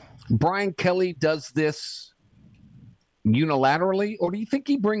think Brian Kelly does this unilaterally, or do you think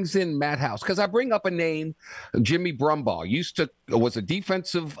he brings in Matt House? Because I bring up a name, Jimmy Brumbaugh,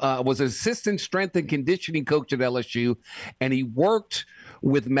 was assistant strength and conditioning coach at LSU, and he worked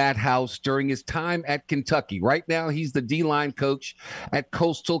with Matt House during his time at Kentucky. Right now, he's the D-line coach at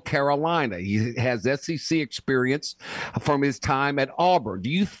Coastal Carolina. He has SEC experience from his time at Auburn. Do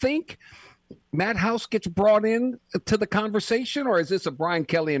you think Matt House gets brought in to the conversation, or is this a Brian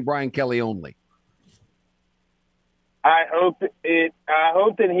Kelly and Brian Kelly only? I hope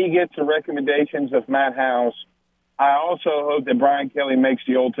that he gets the recommendations of Matt House. I also hope that Brian Kelly makes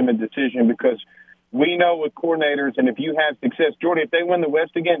the ultimate decision, because we know with coordinators, and if you have success, Jordy, if they win the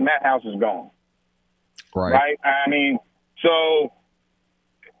West again, Matt House is gone. Right? I mean, so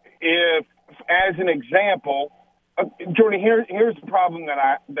if, as an example, Jordy, here's the problem that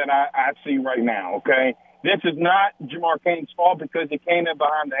I see right now, okay? This is not Jamar Cain's fault, because he came in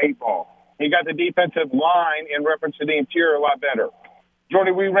behind the 8 ball. He got the defensive line in reference to the interior a lot better.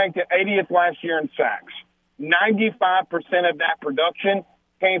 Jordy, we ranked at 80th last year in sacks. 95% of that production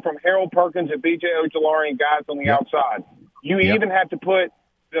came from Harold Perkins and B.J. Ojolari and guys on the outside. You even have to put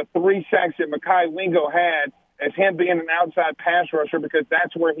the 3 sacks that Mekhi Wingo had as him being an outside pass rusher, because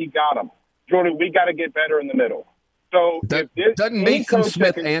that's where he got them. Jordy, we got to get better in the middle. So doesn't Mason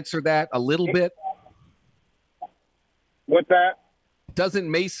Smith answer that a little bit? What's that?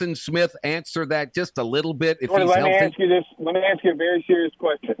 Doesn't Mason Smith answer that just a little bit if Jordy, he's healthy? Let me ask you a very serious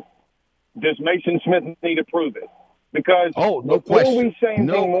question. Does Mason Smith need to prove it? Because before we say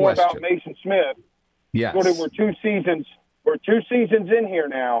anything more about Mason Smith, Jordy, we're two seasons in here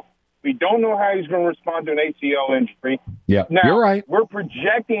now. We don't know how he's going to respond to an ACL injury. Yeah, now, you're right. We're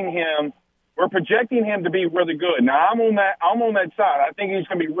projecting him to be really good. Now I'm on that side. I think he's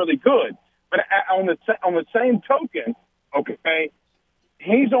going to be really good. But on the same token, okay,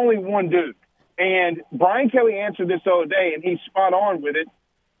 he's only one dude. And Brian Kelly answered this the other day, and he's spot on with it.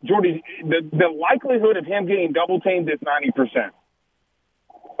 Jordy, the likelihood of him getting double teamed is 90%.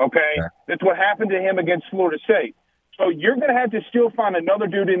 Okay? That's what happened to him against Florida State. So you're going to have to still find another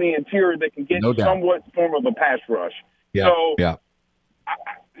dude in the interior that can get somewhat form of a pass rush.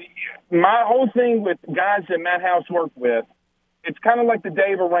 My whole thing with guys that Matt House worked with, it's kind of like the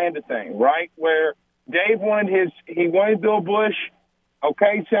Dave Aranda thing, right? Where Dave wanted Bill Bush.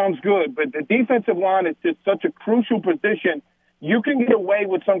 Okay, sounds good. But the defensive line is just such a crucial position. You can get away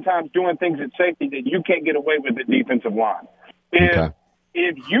with sometimes doing things at safety that you can't get away with at defensive line.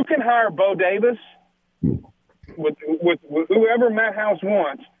 If you can hire Bo Davis with whoever Matt House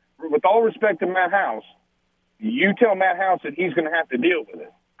wants, with all respect to Matt House, you tell Matt House that he's going to have to deal with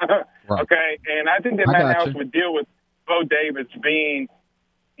it. Okay? And I think that Matt House would deal with Bo Davis being,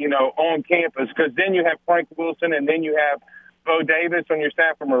 on campus, because then you have Frank Wilson and then you have Bo Davis on your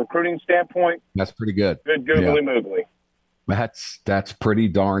staff from a recruiting standpoint. That's pretty good. Good googly moogly. That's pretty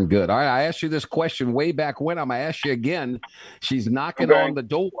darn good. All right, I asked you this question way back when. I'm going to ask you again. She's knocking on the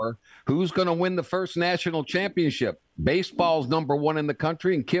door. Who's going to win the first national championship? Baseball's #1 in the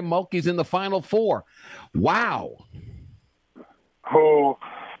country, and Kim Mulkey's in the Final Four. Wow. Oh,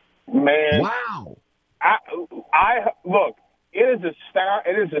 man. Wow. I look, it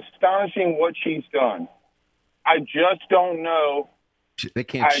is astonishing what she's done. I just don't know. They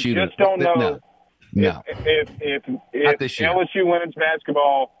can't shoot it. I just don't know. No. If LSU women's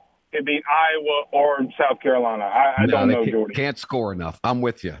basketball can beat Iowa or South Carolina. I don't know, Jordy. Can't score enough. I'm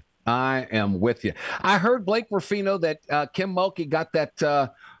with you. I am with you. I heard, Blake Ruffino, that Kim Mulkey got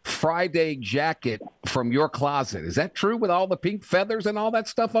that Friday jacket from your closet. Is that true, with all the pink feathers and all that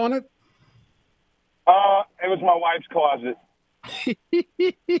stuff on it? It was my wife's closet.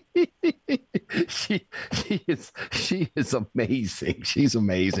 she is amazing. She's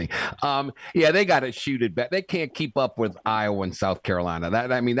amazing. Yeah, they got to shoot it back. They can't keep up with Iowa and South Carolina.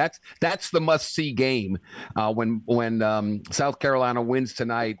 That's the must see game. When South Carolina wins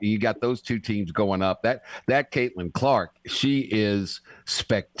tonight, you got those two teams going up. That Caitlin Clark, she is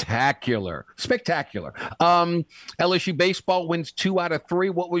spectacular. LSU baseball wins 2 out of 3.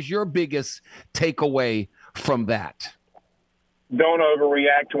 What was your biggest takeaway from that? Don't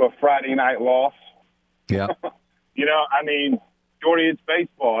overreact to a Friday night loss. Yeah. Jordy, it's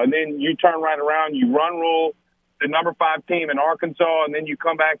baseball. And then you turn right around, you run rule the number 5 team in Arkansas, and then you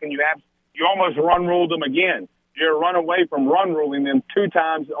come back and you almost run ruled them again. You're a run away from run ruling them 2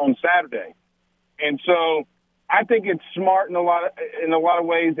 times on Saturday. And so I think it's smart in a lot of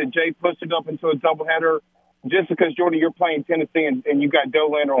ways that Jay pushed it up into a doubleheader just because, Jordy, you're playing Tennessee and you got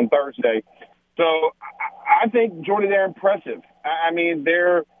Dolander on Thursday. So I think, Jordy, they're impressive. I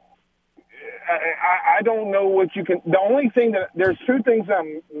don't know what you can – the only thing there's 2 things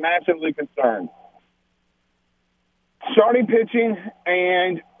I'm massively concerned. Starting pitching,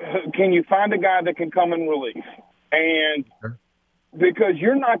 and can you find a guy that can come in relief? And because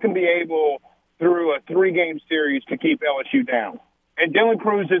you're not going to be able, through a 3-game series, to keep LSU down. And Dylan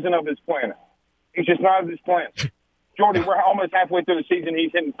Cruz isn't of his planet. He's just not of his planet. Jordy, we're almost halfway through the season.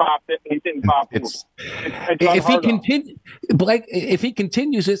 He's hitting 5. He's hitting 5. If he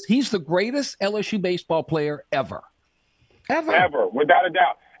continues this, he's the greatest LSU baseball player ever, without a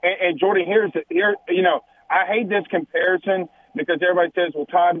doubt. And Jordy, I hate this comparison because everybody says, well,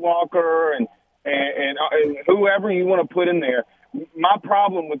 Todd Walker and whoever you want to put in there. My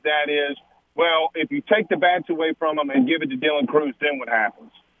problem with that is, well, if you take the bats away from him and give it to Dylan Cruz, then what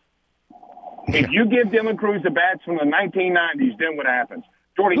happens? If you give Dylan Cruz the bats from the 1990s, then what happens?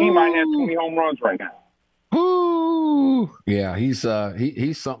 Jordy, he might have 20 home runs right now. Ooh. Yeah, he's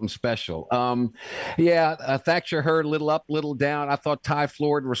something special. Thatcher Hurd, little up, little down. I thought Ty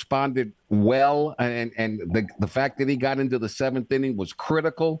Floyd responded well, and the fact that he got into the 7th inning was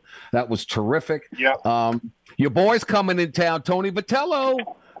critical. That was terrific. Yeah. Your boy's coming in town, Tony Vitello.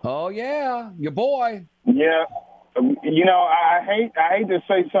 Oh yeah, your boy. Yeah. I hate to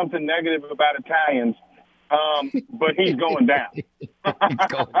say something negative about Italians, but he's going down. He's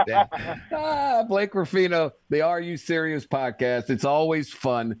going down. Blake Ruffino, the Are You Serious podcast. It's always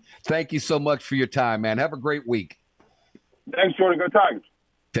fun. Thank you so much for your time, man. Have a great week. Thanks, Jordan. Go Tigers.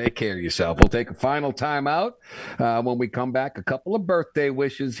 Take care of yourself. We'll take a final time out. When we come back, a couple of birthday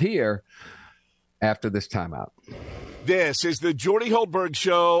wishes here after this timeout. This is the Jordy Hultberg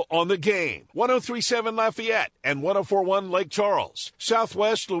Show on the Game. 103.7 Lafayette and 104.1 Lake Charles,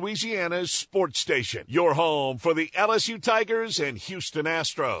 Southwest Louisiana's sports station. Your home for the LSU Tigers and Houston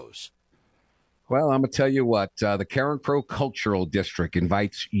Astros. Well, I'm going to tell you what, the Karen Crow Cultural District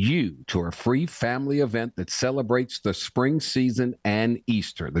invites you to a free family event that celebrates the spring season and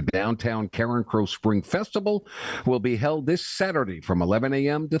Easter. The downtown Karen Crow Spring Festival will be held this Saturday from 11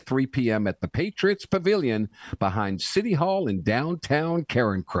 a.m. to 3 p.m. at the Patriots Pavilion behind City Hall in downtown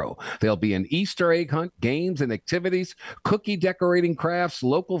Karen Crow. There'll be an Easter egg hunt, games and activities, cookie decorating crafts,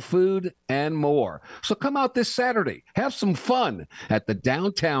 local food, and more. So come out this Saturday. Have some fun at the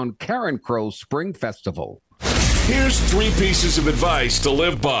downtown Karen Crow Spring Festival. Here's 3 pieces of advice to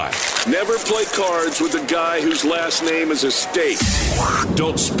live by. Never play cards with a guy whose last name is a state.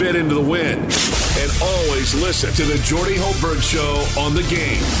 Don't spit into the wind. And always listen to the Jordy Hultberg Show on the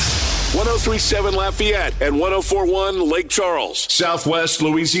Game. 103.7 Lafayette and 104.1 Lake Charles, Southwest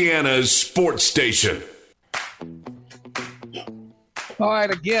Louisiana's sports station. All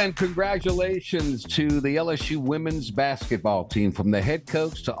right, again, congratulations to the LSU women's basketball team, from the head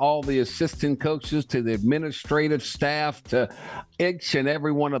coach to all the assistant coaches to the administrative staff to each and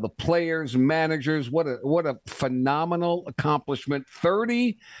every one of the players, managers. What a phenomenal accomplishment.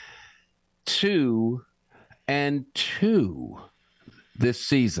 32-2 this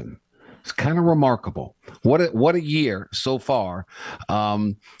season. It's kind of remarkable. What a year so far.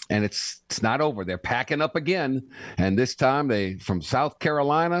 And it's not over. They're packing up again. And this time from South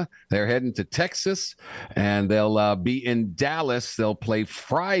Carolina, they're heading to Texas, and they'll be in Dallas. They'll play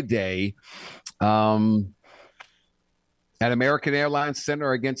Friday at American Airlines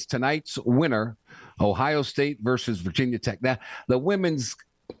Center against tonight's winner, Ohio State versus Virginia Tech. Now, the women's,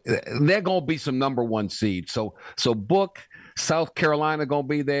 they're going to be some number 1 seed. So book South Carolina going to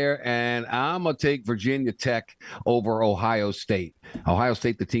be there, and I'm going to take Virginia Tech over Ohio State. Ohio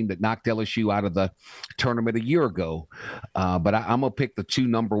State, the team that knocked LSU out of the tournament a year ago. But I'm going to pick the 2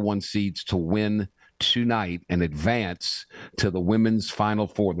 number 1 seeds to win tonight and advance to the women's Final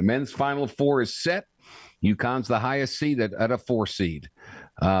Four. The men's Final Four is set. UConn's the highest seed at a 4 seed.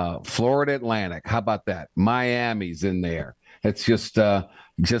 Florida Atlantic. How about that? Miami's in there. It's just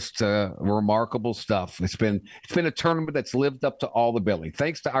remarkable stuff. It's been a tournament that's lived up to all the billing.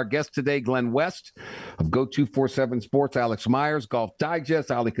 Thanks to our guest today, Glenn West of Go247 Sports, Alex Myers, Golf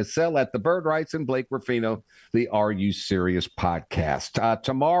Digest, Ali Cassell at the Bird Rights, and Blake Ruffino, the Are You Serious podcast.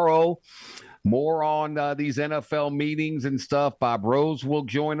 Tomorrow, more on these NFL meetings and stuff. Bob Rose will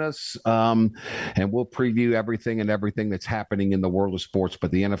join us, and we'll preview everything that's happening in the world of sports.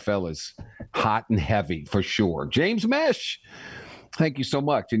 But the NFL is hot and heavy for sure. James Mesh, thank you so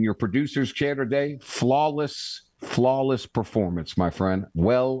much. And your producer's chair today, flawless performance, my friend.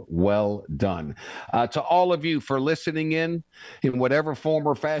 Well done. To all of you for listening in whatever form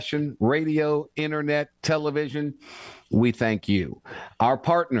or fashion, radio, internet, television, we thank you. Our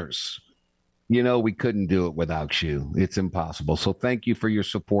partners, we couldn't do it without you. It's impossible. So thank you for your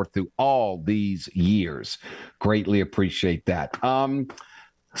support through all these years. Greatly appreciate that.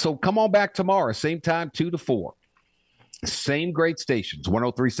 So come on back tomorrow, same time, 2 to 4. Same great stations,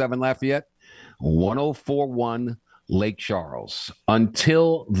 103.7 Lafayette, 104.1 Lake Charles.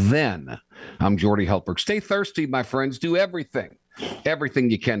 Until then, I'm Jordy Hultberg. Stay thirsty, my friends. Do everything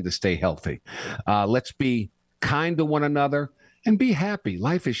you can to stay healthy. Let's be kind to one another. And be happy.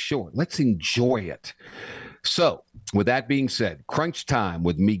 Life is short. Let's enjoy it. So, with that being said, Crunch Time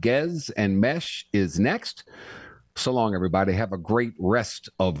with Miguez and Mesh is next. So long, everybody. Have a great rest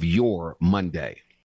of your Monday.